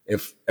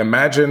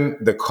 imagine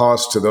the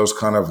cost to those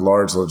kind of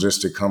large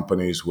logistic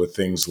companies with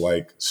things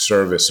like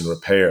service and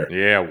repair.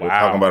 Yeah, wow. We're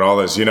talking about all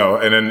this,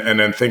 and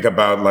then think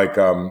about like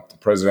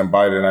President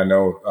Biden, I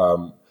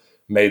know,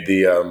 made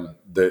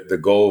the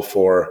goal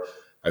for,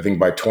 I think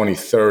by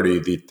 2030,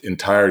 the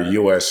entire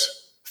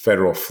U.S.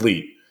 federal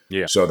fleet.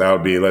 Yeah. So that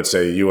would be, let's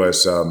say,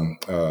 U.S.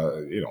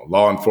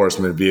 Law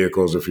enforcement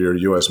vehicles. If you're a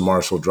U.S.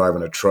 Marshal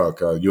driving a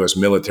truck, U.S.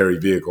 military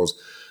vehicles.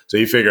 So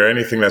you figure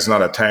anything that's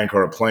not a tank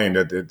or a plane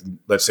that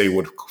let's say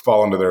would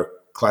fall under their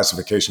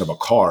classification of a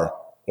car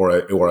or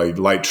a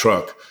light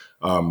truck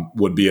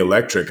would be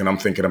electric. And I'm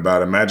thinking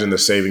about, imagine the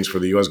savings for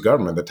the U.S.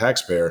 government, the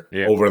taxpayer,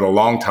 over the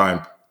long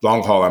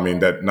haul. I mean,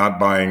 that not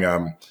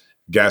buying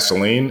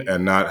gasoline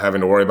and not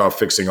having to worry about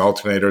fixing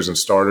alternators and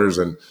starters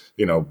and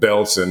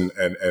belts and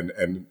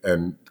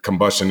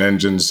combustion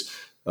engines,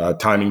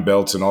 timing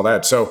belts and all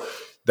that. So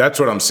that's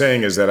what I'm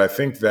saying, is that I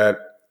think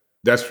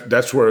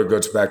that's where it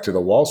goes back to the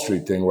Wall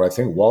Street thing, where I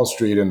think Wall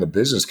Street and the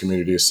business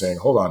community is saying,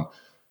 hold on,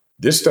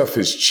 this stuff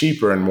is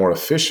cheaper and more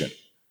efficient.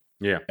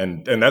 Yeah.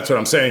 And that's what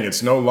I'm saying.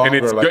 It's no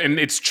longer and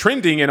it's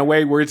trending in a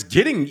way where it's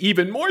getting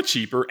even more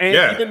cheaper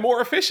and even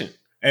more efficient.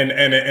 And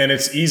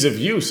it's ease of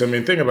use. I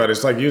mean, think about it.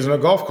 It's like using a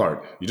golf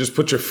cart. You just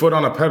put your foot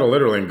on a pedal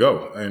literally and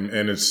go.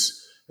 And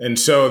And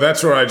so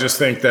that's where I just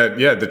think that,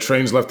 yeah, the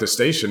train's left the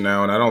station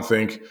now. And I don't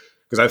think,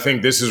 because I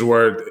think this is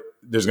where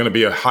there's going to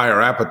be a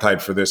higher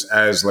appetite for this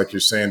as, like you're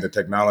saying, the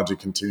technology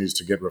continues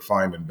to get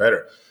refined and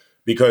better.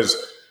 Because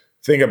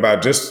think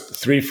about just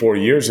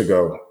 3-4 years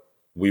ago,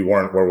 we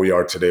weren't where we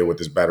are today with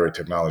this battery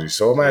technology.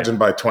 So imagine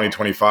by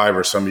 2025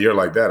 or some year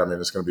like that, I mean,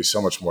 it's going to be so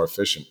much more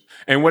efficient.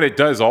 And what it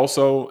does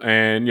also,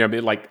 and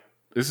like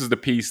this is the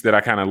piece that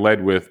I kind of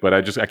led with, but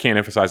I can't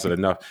emphasize it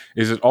enough,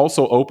 is it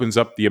also opens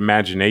up the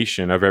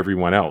imagination of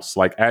everyone else.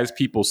 Like as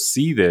people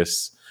see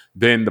this,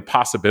 then the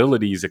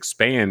possibilities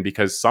expand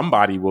because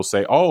somebody will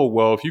say, oh,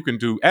 well, if you can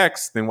do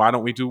X, then why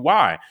don't we do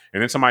Y?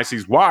 And then somebody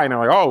sees Y and they're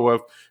like, oh, well,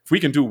 if we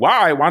can do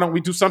Y, why don't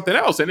we do something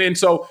else? And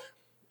so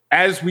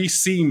as we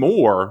see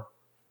more,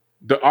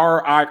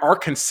 our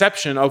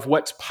conception of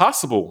what's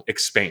possible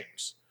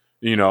expands.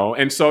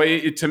 And so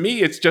to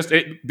me, it's just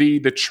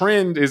the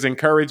trend is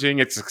encouraging.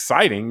 It's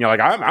exciting. Like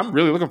I'm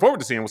really looking forward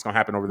to seeing what's going to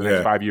happen over the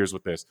next 5 years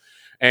with this.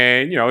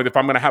 And if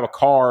I'm going to have a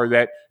car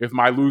that if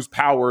I lose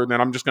power,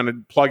 then I'm just going to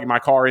plug my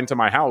car into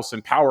my house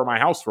and power my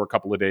house for a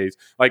couple of days.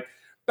 Like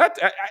that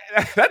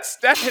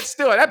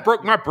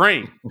broke my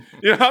brain.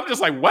 I'm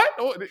just like, what?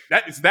 Oh,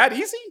 that is that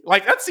easy?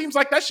 Like that seems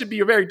like that should be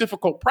a very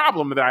difficult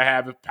problem that I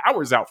have if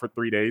power's out for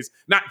 3 days,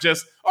 not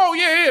just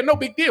no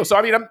big deal. So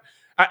I mean,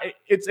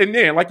 it's and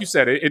then like you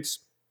said,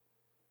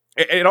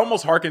 it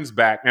almost harkens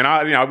back,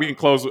 and we can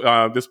close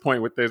this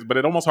point with this, but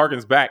it almost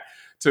harkens back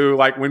to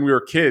like when we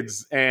were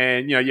kids,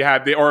 and you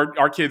have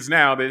our kids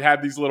now that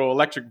have these little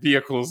electric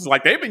vehicles.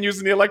 Like they've been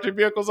using the electric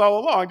vehicles all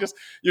along.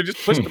 You just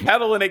push the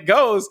pedal and it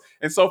goes,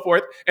 and so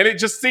forth. And it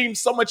just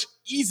seems so much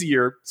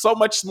easier, so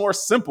much more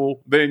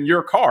simple than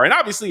your car. And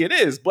obviously it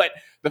is, but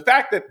the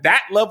fact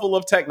that level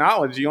of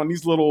technology on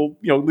these little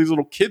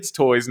kids'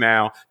 toys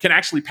now can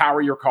actually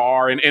power your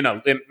car in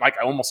like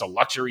almost a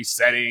luxury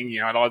setting,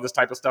 and all this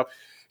type of stuff.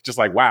 Just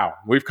like, wow,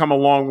 we've come a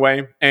long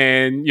way,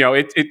 and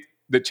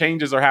the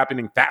changes are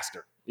happening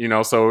faster.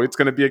 So it's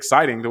going to be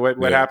exciting to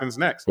what happens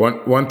next.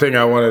 One thing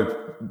I want to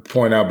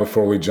point out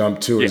before we jump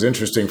to is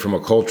interesting from a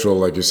cultural,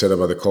 like you said,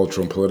 about the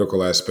cultural and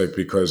political aspect,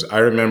 because I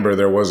remember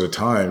there was a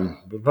time,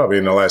 probably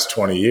in the last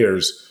 20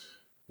 years,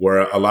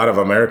 where a lot of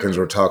Americans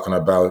were talking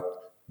about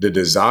the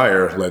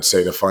desire, let's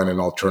say, to find an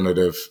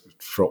alternative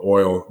for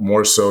oil,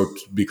 more so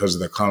because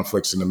of the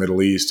conflicts in the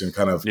Middle East and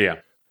kind of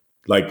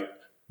like,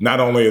 not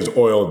only is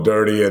oil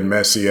dirty and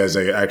messy as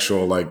a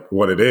actual, like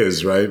what it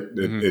is, right?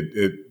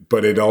 Mm-hmm.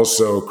 But it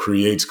also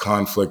creates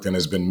conflict and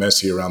has been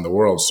messy around the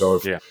world.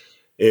 So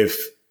if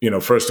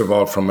first of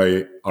all, from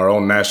our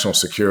own national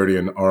security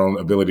and our own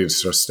ability to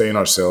sustain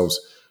ourselves,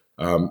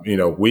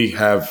 we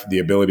have the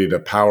ability to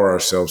power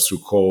ourselves through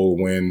coal,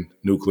 wind,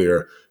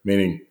 nuclear,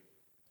 meaning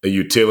a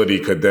utility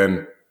could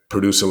then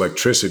produce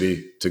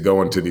electricity to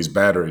go into these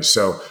batteries.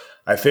 So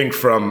I think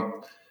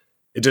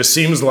it just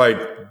seems like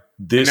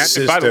this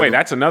system, by the way,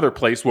 that's another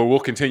place where we'll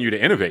continue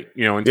to innovate,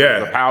 in terms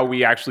of how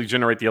we actually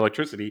generate the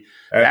electricity.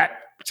 That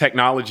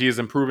technology is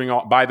improving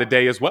by the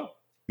day as well.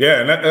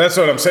 Yeah, and that's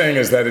what I'm saying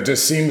is that it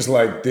just seems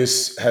like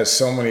this has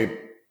so many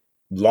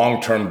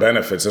long-term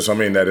benefits. That's what I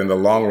mean, that in the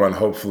long run,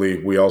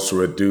 hopefully we also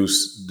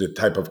reduce the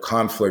type of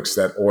conflicts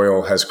that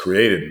oil has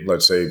created,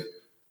 let's say,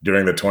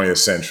 during the 20th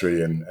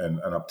century and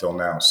up till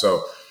now.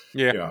 So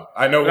I know.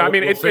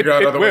 It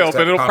will,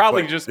 but it'll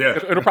probably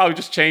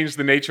just change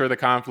the nature of the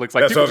conflicts.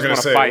 Like that's what I was going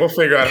to say. We'll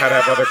figure out how to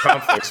have other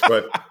conflicts,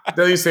 but at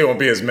least they won't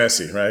be as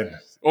messy, right?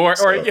 Or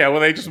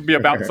they just will be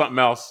about something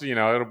else.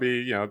 It'll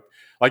be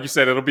like you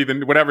said, it'll be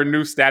whatever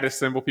new status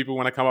symbol people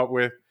want to come up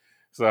with.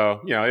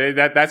 So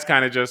that's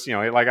kind of just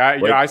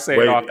I say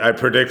it often. I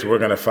predict we're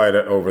going to fight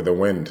it over the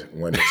wind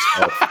when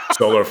it's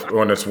solar,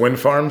 when it's wind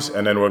farms,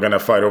 and then we're going to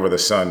fight over the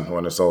sun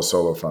when it's all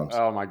solar farms.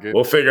 Oh my goodness!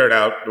 We'll figure it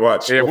out.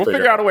 Watch. Yeah, we'll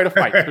figure out a way to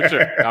fight for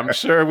sure. I'm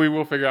sure we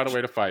will figure out a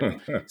way to fight.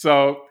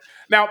 So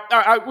now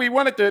we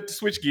wanted to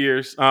switch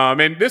gears,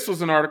 and this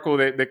was an article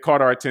that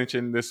caught our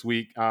attention this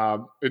week.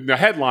 The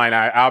headline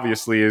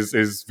obviously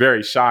is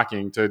very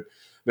shocking.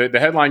 The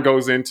headline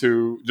goes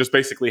into just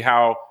basically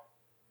how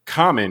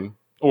common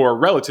or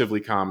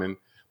relatively common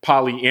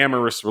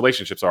polyamorous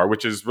relationships are,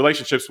 which is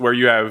relationships where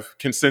you have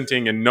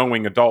consenting and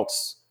knowing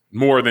adults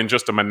more than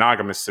just a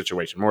monogamous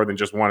situation, more than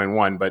just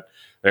one-on-one, but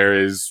there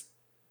is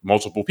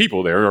multiple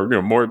people there,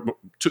 or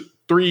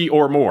three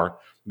or more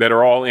that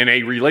are all in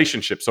a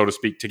relationship, so to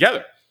speak,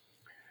 together.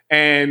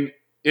 And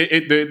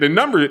the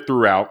number it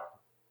threw out,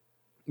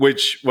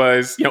 which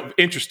was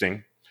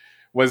interesting,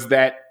 was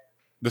that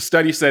the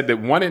study said that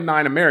 1 in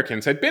 9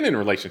 Americans had been in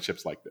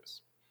relationships like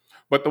this.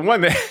 But the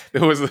one that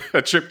was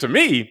a trip to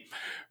me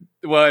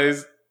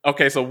was,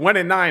 okay, so 1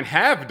 in 9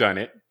 have done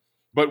it,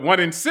 but 1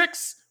 in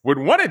 6 would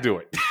want to do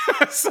it.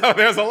 So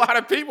there's a lot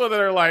of people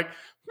that are like,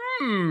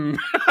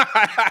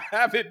 I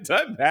haven't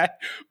done that,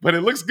 but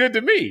it looks good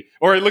to me,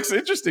 or it looks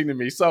interesting to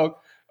me. So,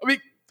 I mean,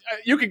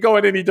 you could go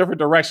in any different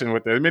direction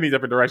with it, many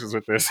different directions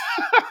with this.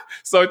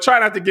 So try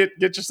not to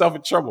get yourself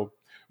in trouble.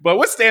 But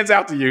what stands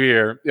out to you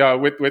here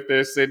with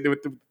this, and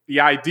with the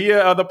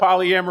idea of the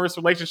polyamorous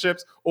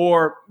relationships,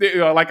 or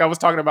like I was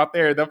talking about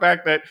there, the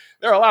fact that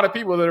there are a lot of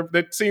people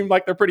that seem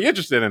like they're pretty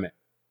interested in it?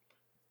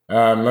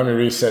 Let me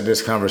reset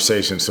this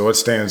conversation. So what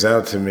stands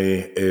out to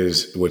me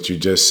is what you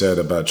just said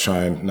about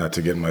trying not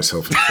to get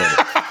myself in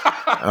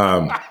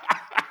trouble.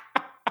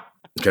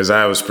 Because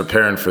I was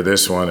preparing for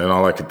this one, and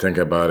all I could think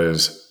about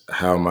is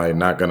how am I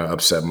not going to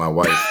upset my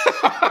wife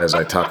as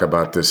I talk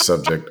about this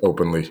subject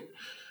openly.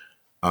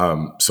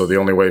 So the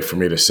only way for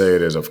me to say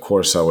it is, of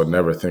course, I would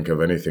never think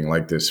of anything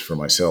like this for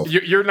myself.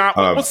 You're not.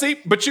 Well, see,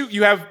 but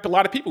you have a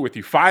lot of people with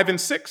you. 5 and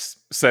 6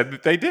 said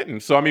that they didn't.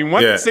 So I mean,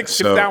 1 and 6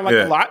 could sound like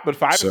a lot, but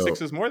 5 and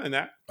 6 is more than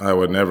that. I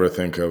would never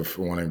think of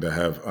wanting to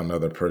have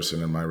another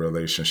person in my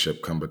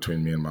relationship come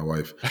between me and my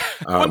wife.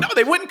 Well, no,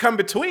 they wouldn't come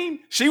between.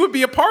 She would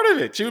be a part of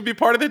it. She would be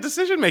part of the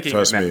decision making.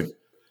 Trust me.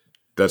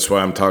 That's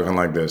why I'm talking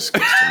like this.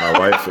 'Cause to my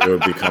wife, it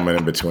would be coming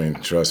in between.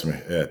 Trust me.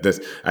 Yeah,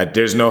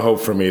 there's no hope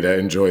for me to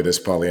enjoy this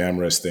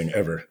polyamorous thing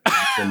ever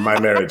in my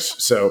marriage.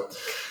 So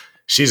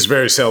she's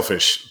very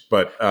selfish,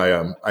 but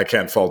I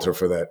can't fault her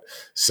for that.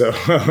 So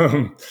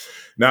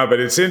no, but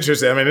it's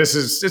interesting. I mean,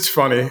 it's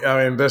funny.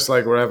 I mean, just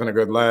like we're having a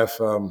good laugh.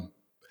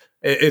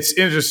 It's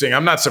interesting.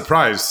 I'm not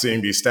surprised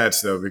seeing these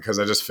stats though, because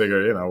I just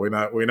figure,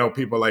 we know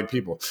people like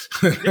people.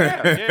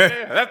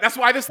 Yeah. That's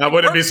why this. I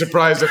wouldn't be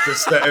surprised if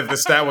the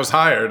stat was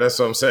higher. That's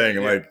what I'm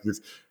saying. Yeah. Like,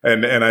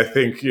 and I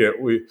think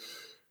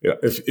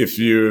if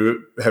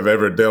you have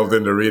ever delved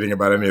into reading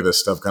about any of this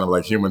stuff, kind of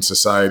like human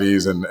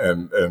societies and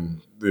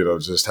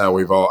just how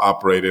we've all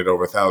operated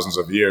over thousands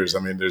of years. I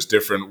mean, there's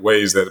different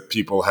ways that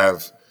people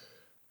have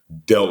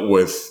dealt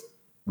with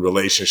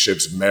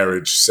relationships,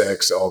 marriage,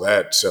 sex, all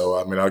that. So,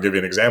 I mean, I'll give you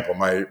an example.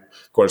 Of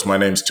course, my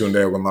name's Tunde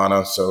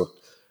Ogunlana, so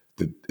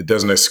it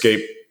doesn't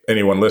escape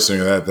anyone listening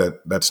to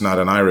that's not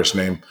an Irish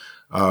name.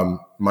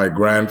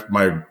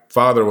 My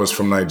father was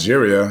from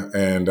Nigeria,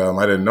 and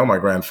I didn't know my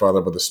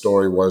grandfather, but the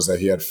story was that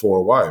he had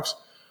 4 wives,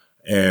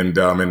 and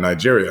in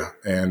Nigeria,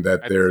 and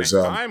that there's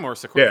the same time or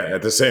sequential? Yeah,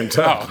 at the same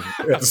time.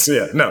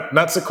 Oh. No,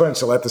 not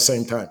sequential, at the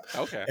same time.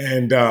 Okay,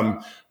 and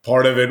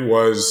part of it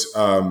was,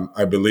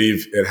 I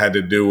believe, it had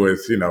to do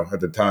with at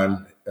the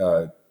time.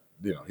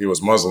 He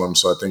was Muslim,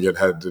 so I think it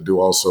had to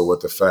do also with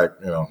the fact,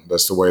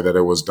 that's the way that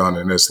it was done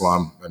in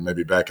Islam and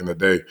maybe back in the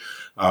day.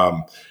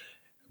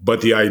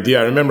 But the idea,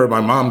 I remember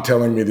my mom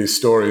telling me these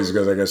stories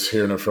because I guess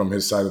hearing it from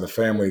his side of the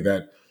family,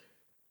 that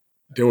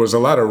there was a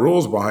lot of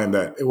rules behind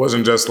that. It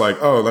wasn't just like,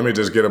 oh, let me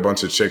just get a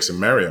bunch of chicks and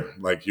marry them.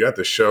 Like, you had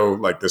to show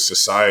like the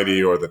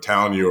society or the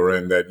town you were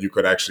in that you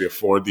could actually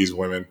afford these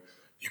women.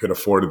 You could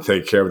afford to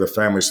take care of the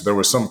family. So there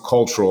was some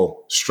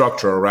cultural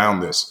structure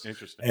around this.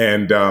 Interesting.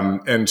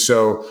 And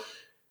so,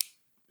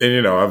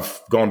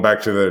 I've gone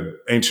back to the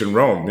ancient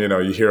Rome.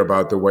 You hear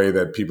about the way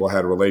that people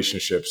had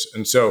relationships.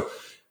 And so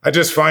I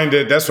just find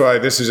that's why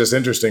this is just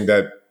interesting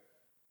that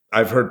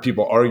I've heard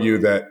people argue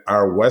that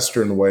our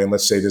Western way, and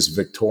let's say this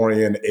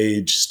Victorian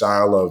age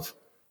style of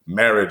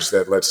marriage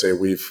that, let's say,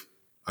 we've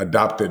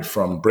adopted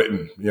from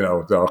Britain,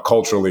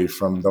 culturally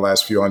from the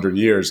last few hundred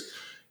years,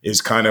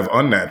 is kind of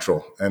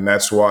unnatural. And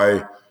that's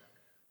why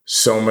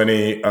so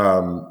many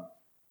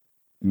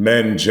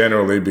men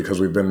generally, because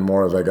we've been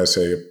more of, like I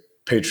say, a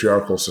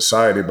patriarchal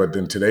society, but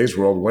in today's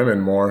world, women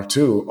more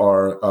too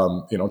are,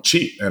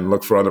 cheat and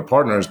look for other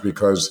partners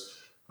because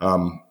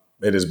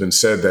it has been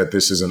said that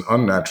this is an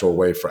unnatural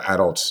way for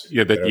adults.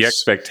 Yeah, the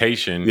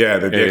expectation. Yeah,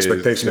 the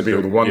expectation to be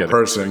with one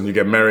person. You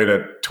get married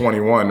at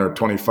 21 or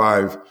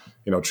 25,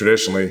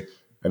 traditionally,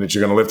 and that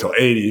you're going to live till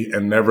 80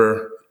 and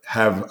never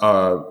have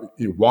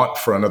you want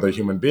for another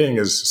human being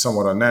is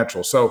somewhat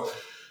unnatural. So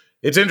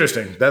it's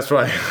interesting. That's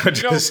why I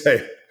just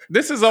say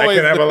this is always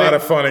I can have a lot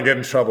of fun and get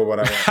in trouble when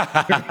I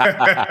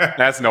want.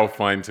 That's no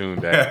fun,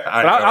 Tunde. But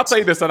I'll tell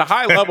you this at a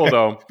high level,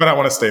 though. But I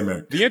want to stay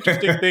married. The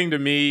interesting thing to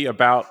me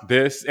about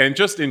this, and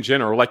just in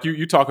general, like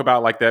you talk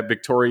about like that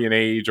Victorian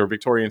age or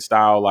Victorian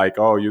style, like,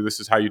 this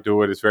is how you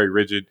do it. It's very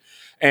rigid.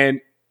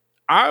 And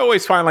I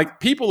always find like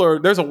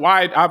there's a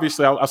wide,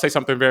 obviously, I'll say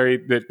something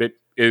that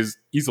is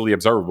easily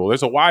observable.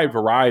 There's a wide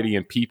variety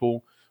in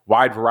people,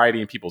 wide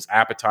variety in people's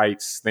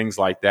appetites, things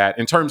like that,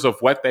 in terms of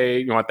what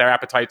what their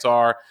appetites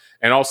are,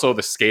 and also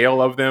the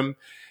scale of them.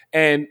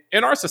 And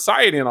in our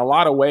society, in a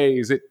lot of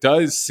ways, it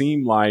does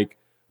seem like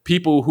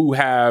people who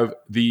have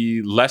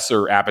the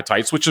lesser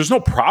appetites, which there's no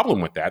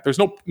problem with that. There's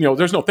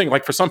no thing.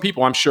 Like for some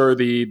people, I'm sure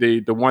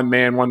the one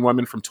man, one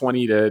woman from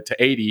 20 to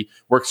 80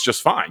 works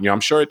just fine.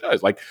 I'm sure it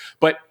does.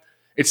 But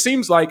it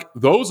seems like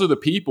those are the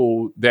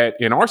people that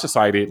in our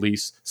society, at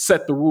least,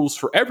 set the rules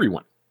for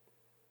everyone.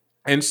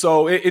 And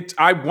so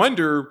I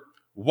wonder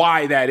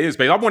why that is,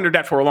 but I've wondered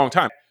that for a long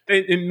time.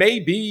 It may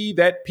be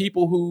that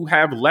people who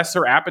have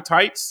lesser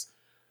appetites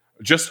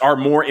just are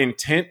more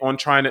intent on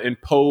trying to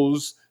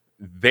impose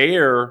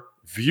their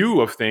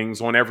view of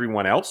things on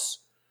everyone else.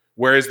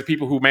 Whereas the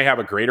people who may have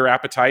a greater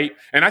appetite,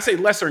 and I say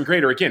lesser and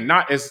greater, again,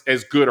 not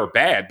as good or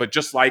bad, but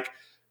just like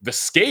the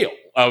scale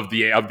of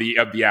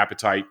the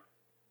appetite.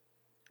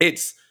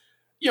 It's,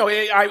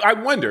 I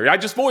wonder. I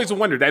just always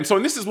wondered that. And so,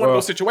 this is one of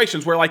those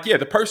situations where, like,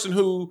 the person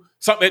who,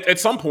 at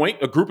some point,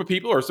 a group of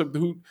people or some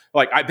who,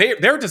 like,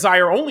 their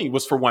desire only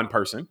was for one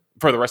person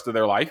for the rest of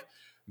their life.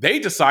 They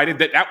decided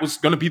that was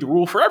going to be the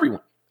rule for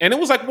everyone. And it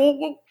was like,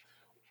 well,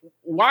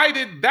 why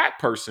did that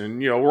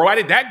person, or why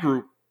did that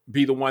group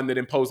be the one that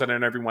imposed that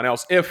on everyone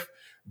else? If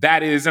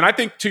that is, and I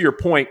think to your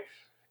point,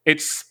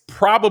 it's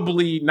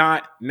probably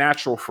not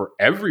natural for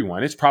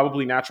everyone. It's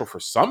probably natural for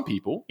some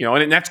people,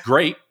 and that's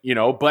great,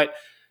 but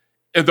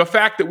the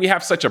fact that we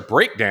have such a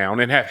breakdown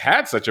and have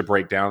had such a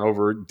breakdown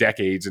over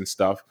decades and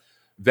stuff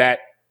that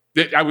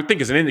I would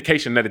think is an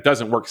indication that it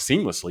doesn't work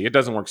seamlessly. It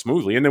doesn't work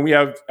smoothly. And then we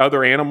have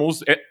other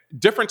animals.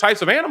 Different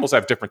types of animals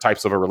have different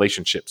types of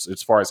relationships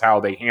as far as how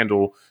they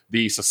handle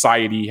the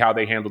society, how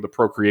they handle the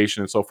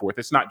procreation and so forth.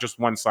 It's not just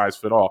one size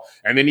fit all.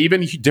 And then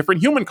even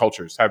different human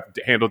cultures have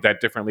handled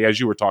that differently, as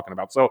you were talking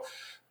about. So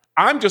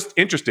I'm just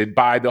interested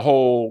by the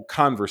whole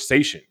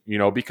conversation,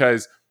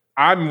 because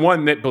I'm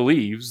one that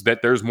believes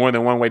that there's more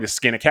than one way to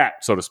skin a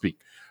cat, so to speak.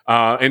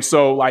 And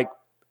so, like,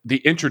 the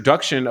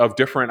introduction of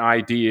different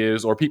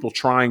ideas or people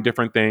trying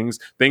different things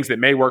that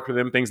may work for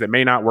them, things that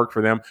may not work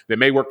for them, that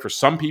may work for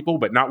some people,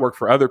 but not work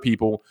for other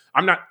people.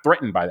 I'm not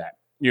threatened by that,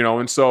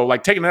 And so,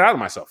 like, taking it out of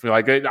myself,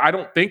 like, I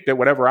don't think that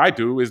whatever I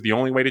do is the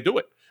only way to do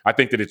it. I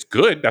think that it's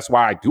good. That's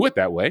why I do it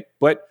that way.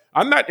 But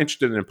I'm not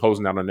interested in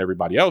imposing that on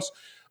everybody else.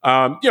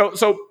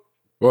 So.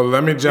 Well,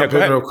 let me jump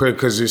in real quick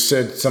because you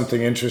said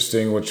something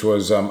interesting, which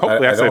was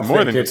hopefully I said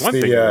more than just one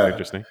thing that was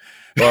interesting.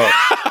 Well,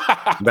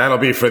 that'll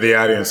be for the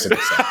audience to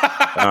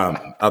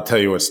decide. I'll tell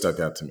you what stuck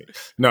out to me.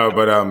 No,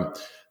 but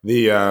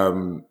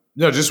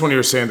just when you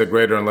were saying the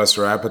greater and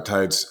lesser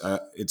appetites,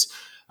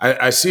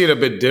 I see it a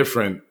bit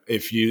different.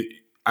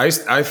 I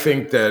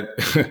think that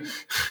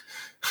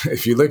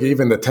if you look at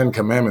even the Ten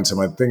Commandments, and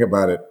I think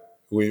about it,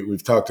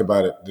 we've talked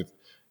about it.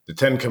 The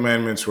Ten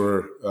Commandments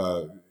were,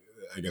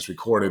 I guess,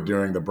 recorded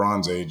during the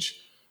Bronze Age.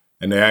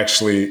 And they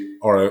actually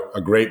are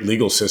a great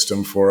legal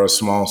system for a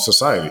small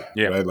society.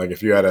 Yeah. Right? Like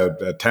if you had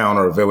a town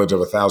or a village of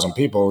 1,000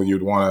 people,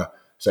 you'd want to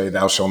say,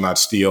 "Thou shalt not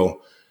steal."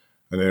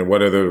 And then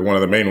one of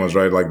the main ones,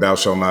 right? Like, "Thou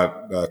shalt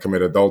not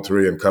commit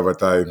adultery and covet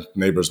thy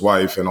neighbor's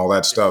wife," and all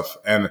that stuff.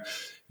 And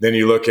then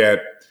you look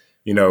at,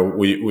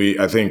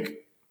 I think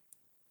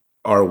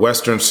our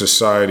Western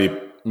society,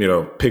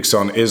 picks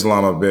on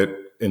Islam a bit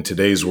in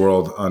today's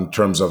world in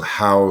terms of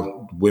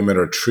how women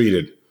are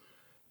treated.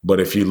 But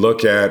if you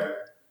look at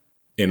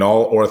in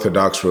all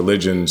Orthodox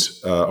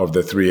religions of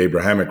the three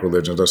Abrahamic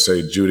religions, let's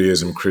say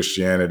Judaism,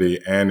 Christianity,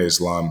 and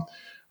Islam,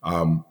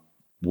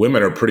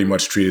 women are pretty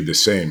much treated the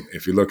same.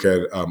 If you look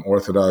at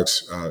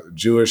Orthodox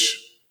Jewish,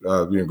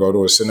 go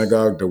to a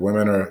synagogue, the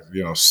women are,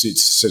 sit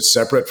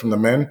separate from the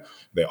men.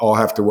 They all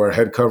have to wear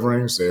head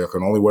coverings. They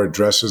can only wear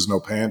dresses, no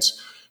pants.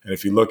 And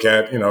if you look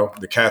at,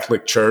 the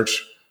Catholic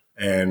Church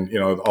and,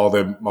 all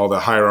the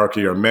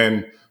hierarchy are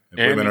men.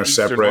 And women are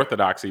separate. Eastern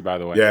Orthodoxy, by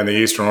the way. Yeah, and the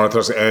Eastern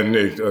Orthodoxy, and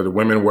the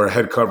women wear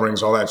head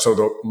coverings, all that.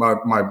 So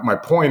my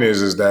point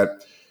is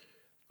that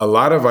a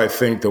lot of, I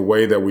think, the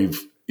way that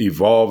we've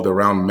evolved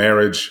around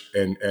marriage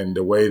and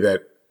the way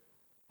that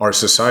our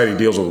society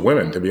deals with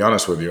women, to be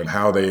honest with you, and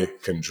how they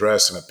can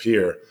dress and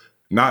appear,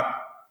 not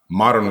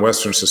modern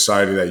Western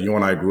society that you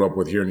and I grew up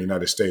with here in the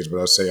United States,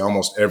 but I'd say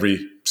almost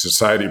every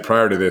society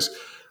prior to this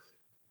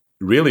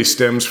really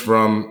stems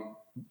from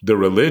the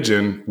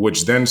religion,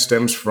 which then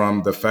stems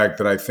from the fact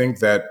that I think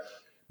that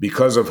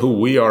because of who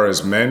we are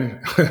as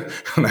men,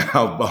 and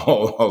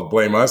I'll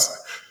blame us,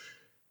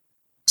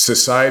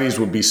 societies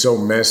would be so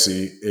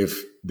messy if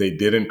they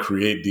didn't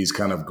create these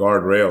kind of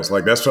guardrails.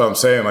 Like, that's what I'm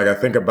saying. Like, I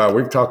think about,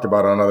 we've talked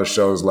about on other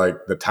shows,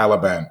 like the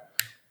Taliban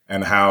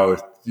and how,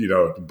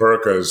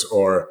 burqas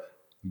or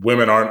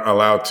women aren't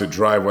allowed to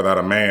drive without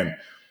a man.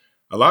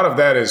 A lot of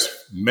that is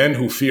men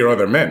who fear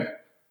other men,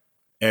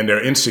 and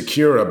they're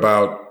insecure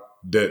about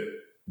that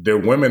their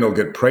women will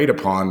get preyed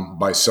upon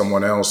by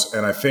someone else.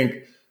 And I think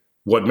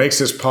what makes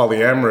this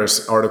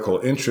polyamorous article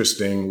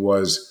interesting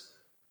was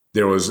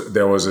there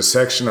was a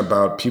section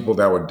about people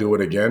that would do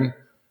it again.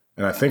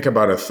 And I think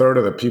about a third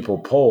of the people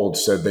polled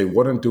said they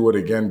wouldn't do it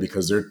again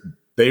because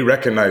they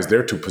recognize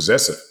they're too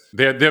possessive.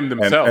 They're them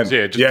themselves.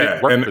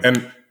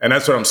 And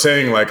that's what I'm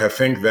saying. Like, I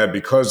think that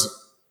because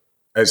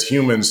as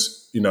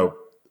humans,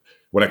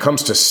 when it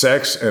comes to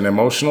sex and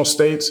emotional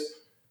states,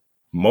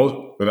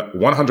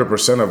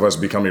 100% of us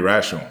become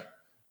irrational.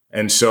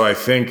 And so I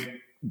think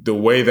the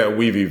way that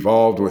we've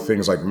evolved with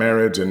things like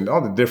marriage and all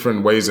the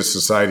different ways that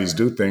societies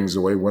do things,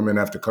 the way women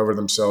have to cover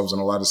themselves in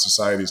a lot of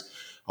societies,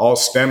 all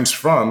stems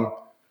from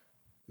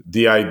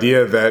the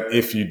idea that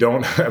if you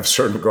don't have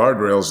certain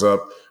guardrails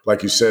up,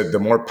 like you said, the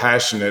more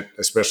passionate,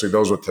 especially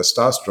those with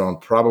testosterone,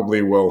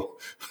 probably will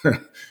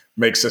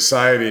make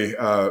society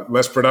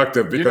less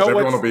productive because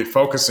everyone will be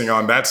focusing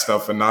on that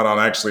stuff and not on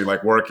actually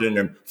like working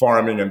and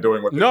farming and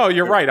doing what. No,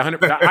 you're right.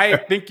 100%. I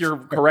think you're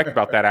correct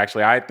about that.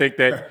 Actually, I think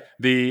that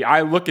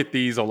I look at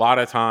these a lot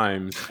of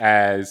times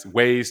as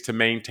ways to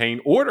maintain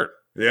order.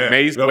 Yeah,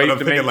 ways to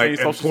maintain like,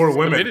 social poor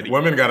stability.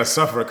 Women got to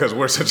suffer because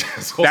we're such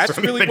assholes. That's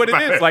really what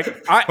it is. Like,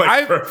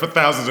 for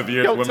thousands of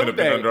years, women have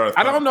been under our thumb.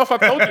 I don't know if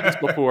I've told you this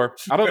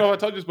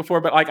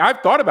before. But like, I've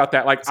thought about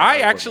that. Like, I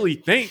actually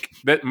think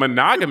that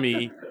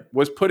monogamy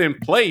was put in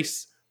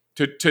place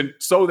to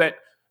so that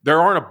there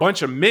aren't a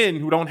bunch of men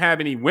who don't have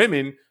any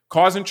women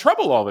causing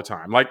trouble all the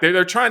time. Like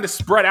they're trying to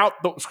spread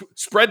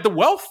the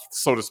wealth,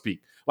 so to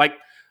speak. Like,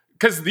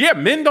 because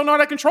men don't know how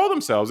to control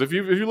themselves. If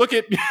you look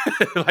at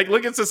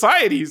look at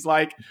societies,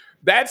 like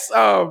that's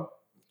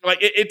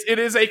it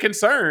is a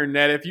concern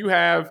that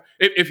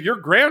if your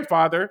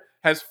grandfather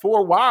has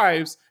 4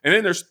 wives and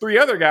then there's 3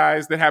 other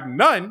guys that have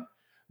none,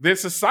 then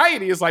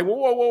society is like,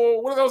 whoa,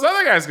 what are those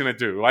other guys going to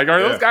do? Like,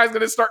 are those guys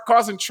going to start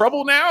causing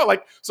trouble now?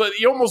 Like, so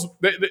you almost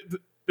the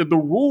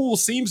rule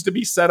seems to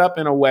be set up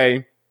in a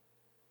way,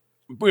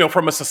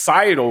 from a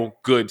societal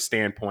good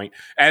standpoint,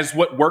 as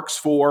what works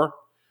for.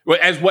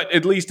 As what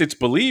at least it's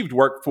believed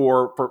work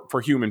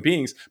for human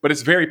beings, but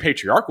it's very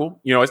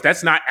patriarchal.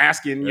 That's not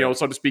asking,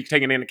 so to speak,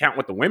 taking into account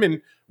what the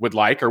women would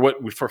like or what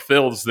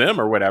fulfills them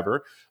or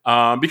whatever.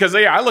 Because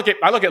I look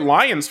at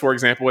lions, for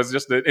example, as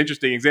just an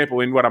interesting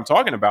example in what I'm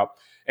talking about,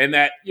 and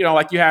that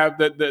like you have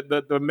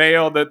the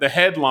male, the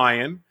head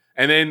lion,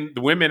 and then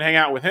the women hang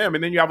out with him,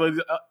 and then you have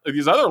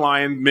these other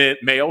lion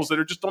males that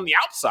are just on the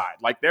outside,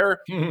 like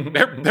they're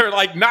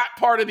like not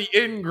part of the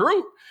in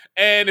group,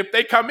 and if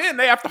they come in,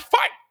 they have to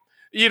fight.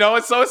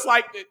 And so it's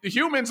like the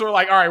humans were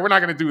like, all right, we're not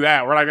going to do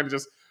that. We're not going to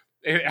just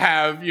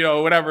have,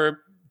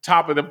 whatever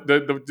top of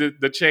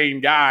the chain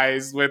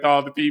guys with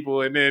all the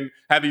people and then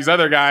have these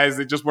other guys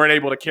that just weren't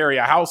able to carry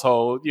a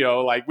household.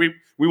 Like we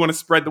want to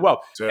spread the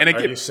wealth. So and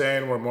are you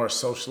saying we're more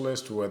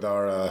socialist with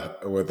our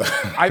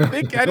I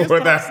think that is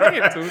what I'm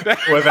saying too.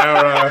 With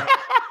our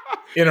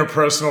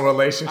interpersonal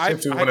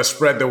relationships, we want to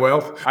spread the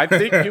wealth. I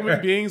think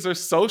human beings are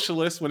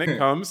socialists when it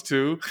comes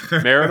to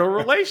marital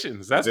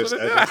relations. That's what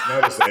it is. I just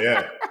noticed that,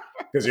 yeah.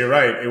 Because you're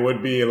right. It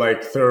would be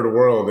like third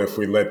world if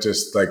we let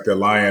just like the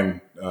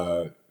lion,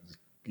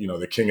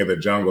 the king of the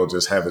jungle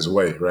just have his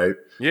way, right?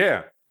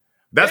 Yeah.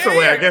 That's the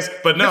way, I guess.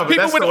 But no, but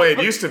that's the way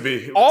it used to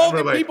be. All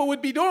the people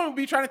would be doing would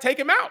be trying to take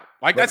him out.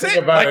 Like, that's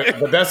it.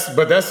 But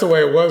that's the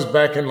way it was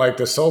back in like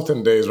the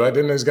Sultan days, right?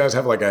 Didn't these guys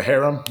have like a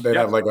harem? They'd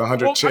have like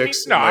 100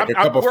 chicks, a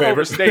couple we're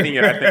favorites. Overstating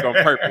it, I think, on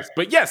purpose.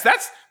 But yes,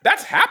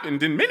 that's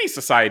happened in many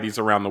societies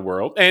around the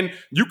world, and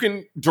you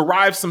can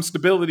derive some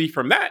stability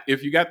from that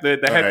if you got the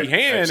heavy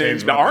hand and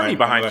the army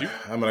behind you.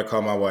 I'm gonna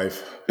call my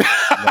wife.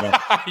 I'm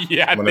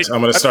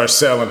gonna start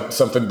selling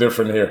something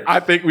different here. I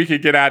think we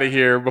could get out of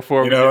here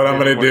before. You know what I'm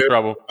gonna do?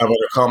 Trouble. I'm gonna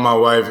call my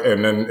wife,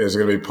 and then it's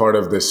gonna be part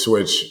of this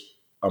switch.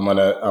 I'm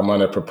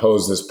gonna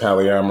propose this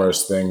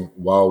polyamorous thing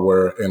while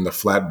we're in the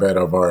flatbed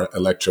of our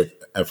electric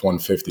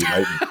F-150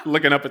 Lightning.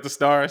 Looking up at the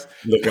stars.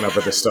 Looking up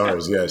at the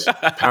stars, yes.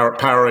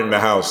 Powering the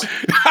house.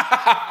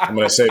 I'm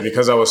gonna say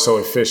because I was so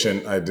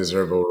efficient, I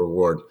deserve a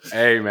reward.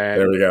 Hey man,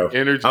 there we go.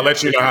 Energy. I'll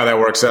let you know how that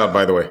works out.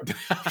 By the way,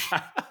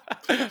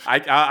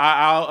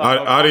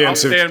 I'll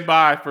stand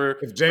by for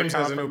if James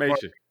has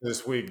information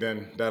this week.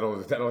 Then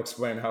that'll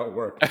explain how it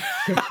worked.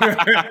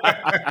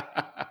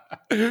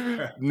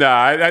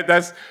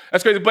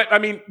 That's crazy. But I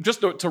mean,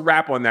 just to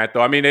wrap on that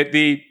though, I mean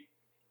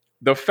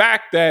the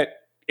fact that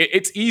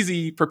it's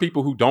easy for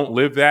people who don't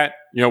live that,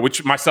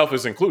 which myself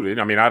is included.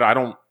 I mean, I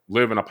don't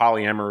live in a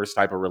polyamorous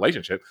type of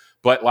relationship,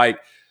 but like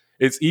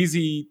it's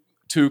easy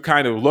to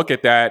kind of look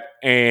at that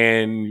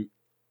and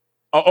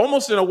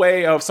almost in a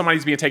way of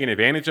somebody's being taken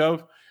advantage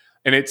of.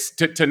 And it's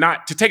to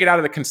take it out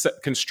of the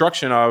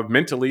construction of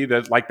mentally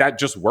that like that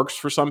just works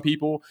for some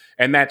people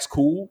and that's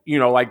cool,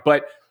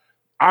 but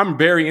I'm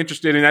very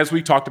interested in, as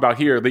we talked about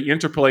here, the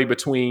interplay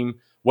between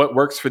what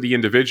works for the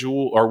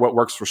individual or what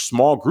works for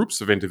small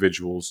groups of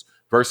individuals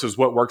versus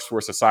what works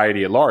for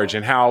society at large,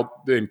 and how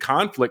in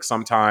conflict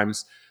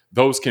sometimes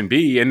those can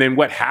be. And then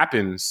what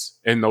happens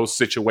in those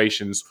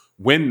situations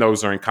when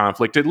those are in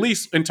conflict, at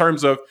least in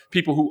terms of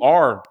people who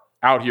are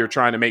out here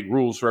trying to make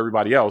rules for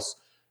everybody else,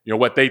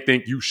 what they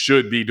think you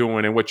should be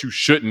doing and what you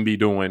shouldn't be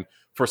doing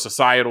for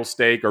societal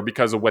stake or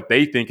because of what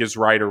they think is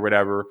right or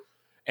whatever.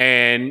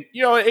 And,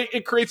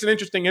 it creates an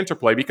interesting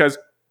interplay because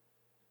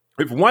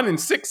if 1 in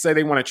 6 say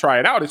they want to try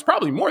it out, it's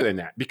probably more than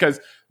that. Because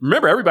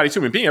remember, everybody's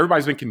human being.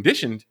 Everybody's been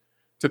conditioned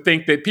to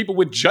think that people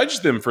would judge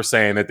them for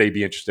saying that they'd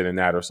be interested in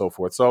that or so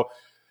forth. So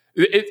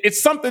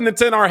it's something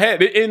that's in our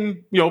head,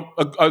 in,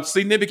 a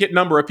significant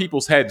number of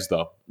people's heads,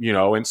 though,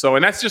 and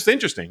that's just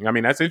interesting. I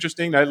mean, that's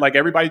interesting that like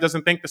everybody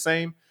doesn't think the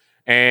same.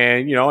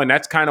 And, and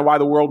that's kind of why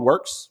the world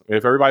works.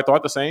 If everybody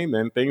thought the same,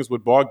 then things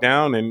would bog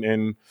down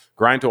and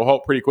grind to a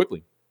halt pretty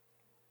quickly.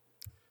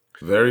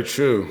 Very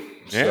true.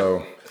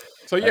 Yeah.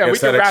 So I guess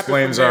that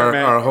explains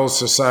our whole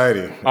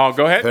society. Oh,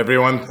 go ahead.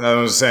 I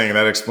was saying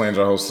that explains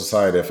our whole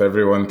society. If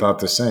everyone thought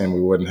the same, we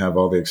wouldn't have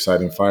all the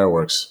exciting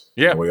fireworks.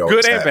 Yeah,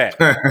 good and bad.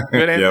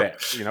 Good and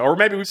bad. Or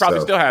maybe we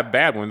probably still have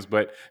bad ones,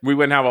 but we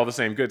wouldn't have all the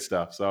same good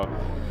stuff. So,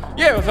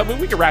 so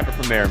we can wrap it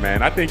from there,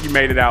 man. I think you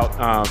made it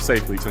out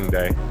safely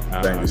today.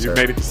 Thank you, you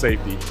made it to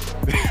safety.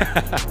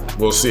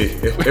 We'll see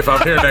if I'm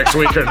here next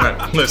week or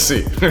not. Let's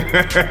see.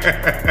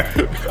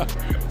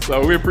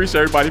 So we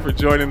appreciate everybody for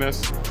joining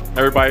us.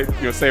 Everybody,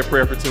 say a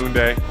prayer for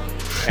Tunde.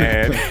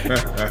 And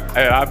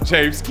I'm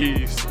James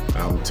Keys.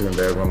 I'm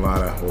Tunde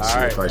Ramlana. We'll see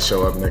if I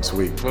show up next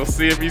week. We'll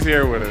see if he's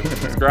here with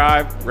us.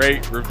 Subscribe,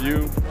 rate,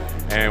 review,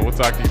 and we'll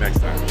talk to you next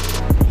time.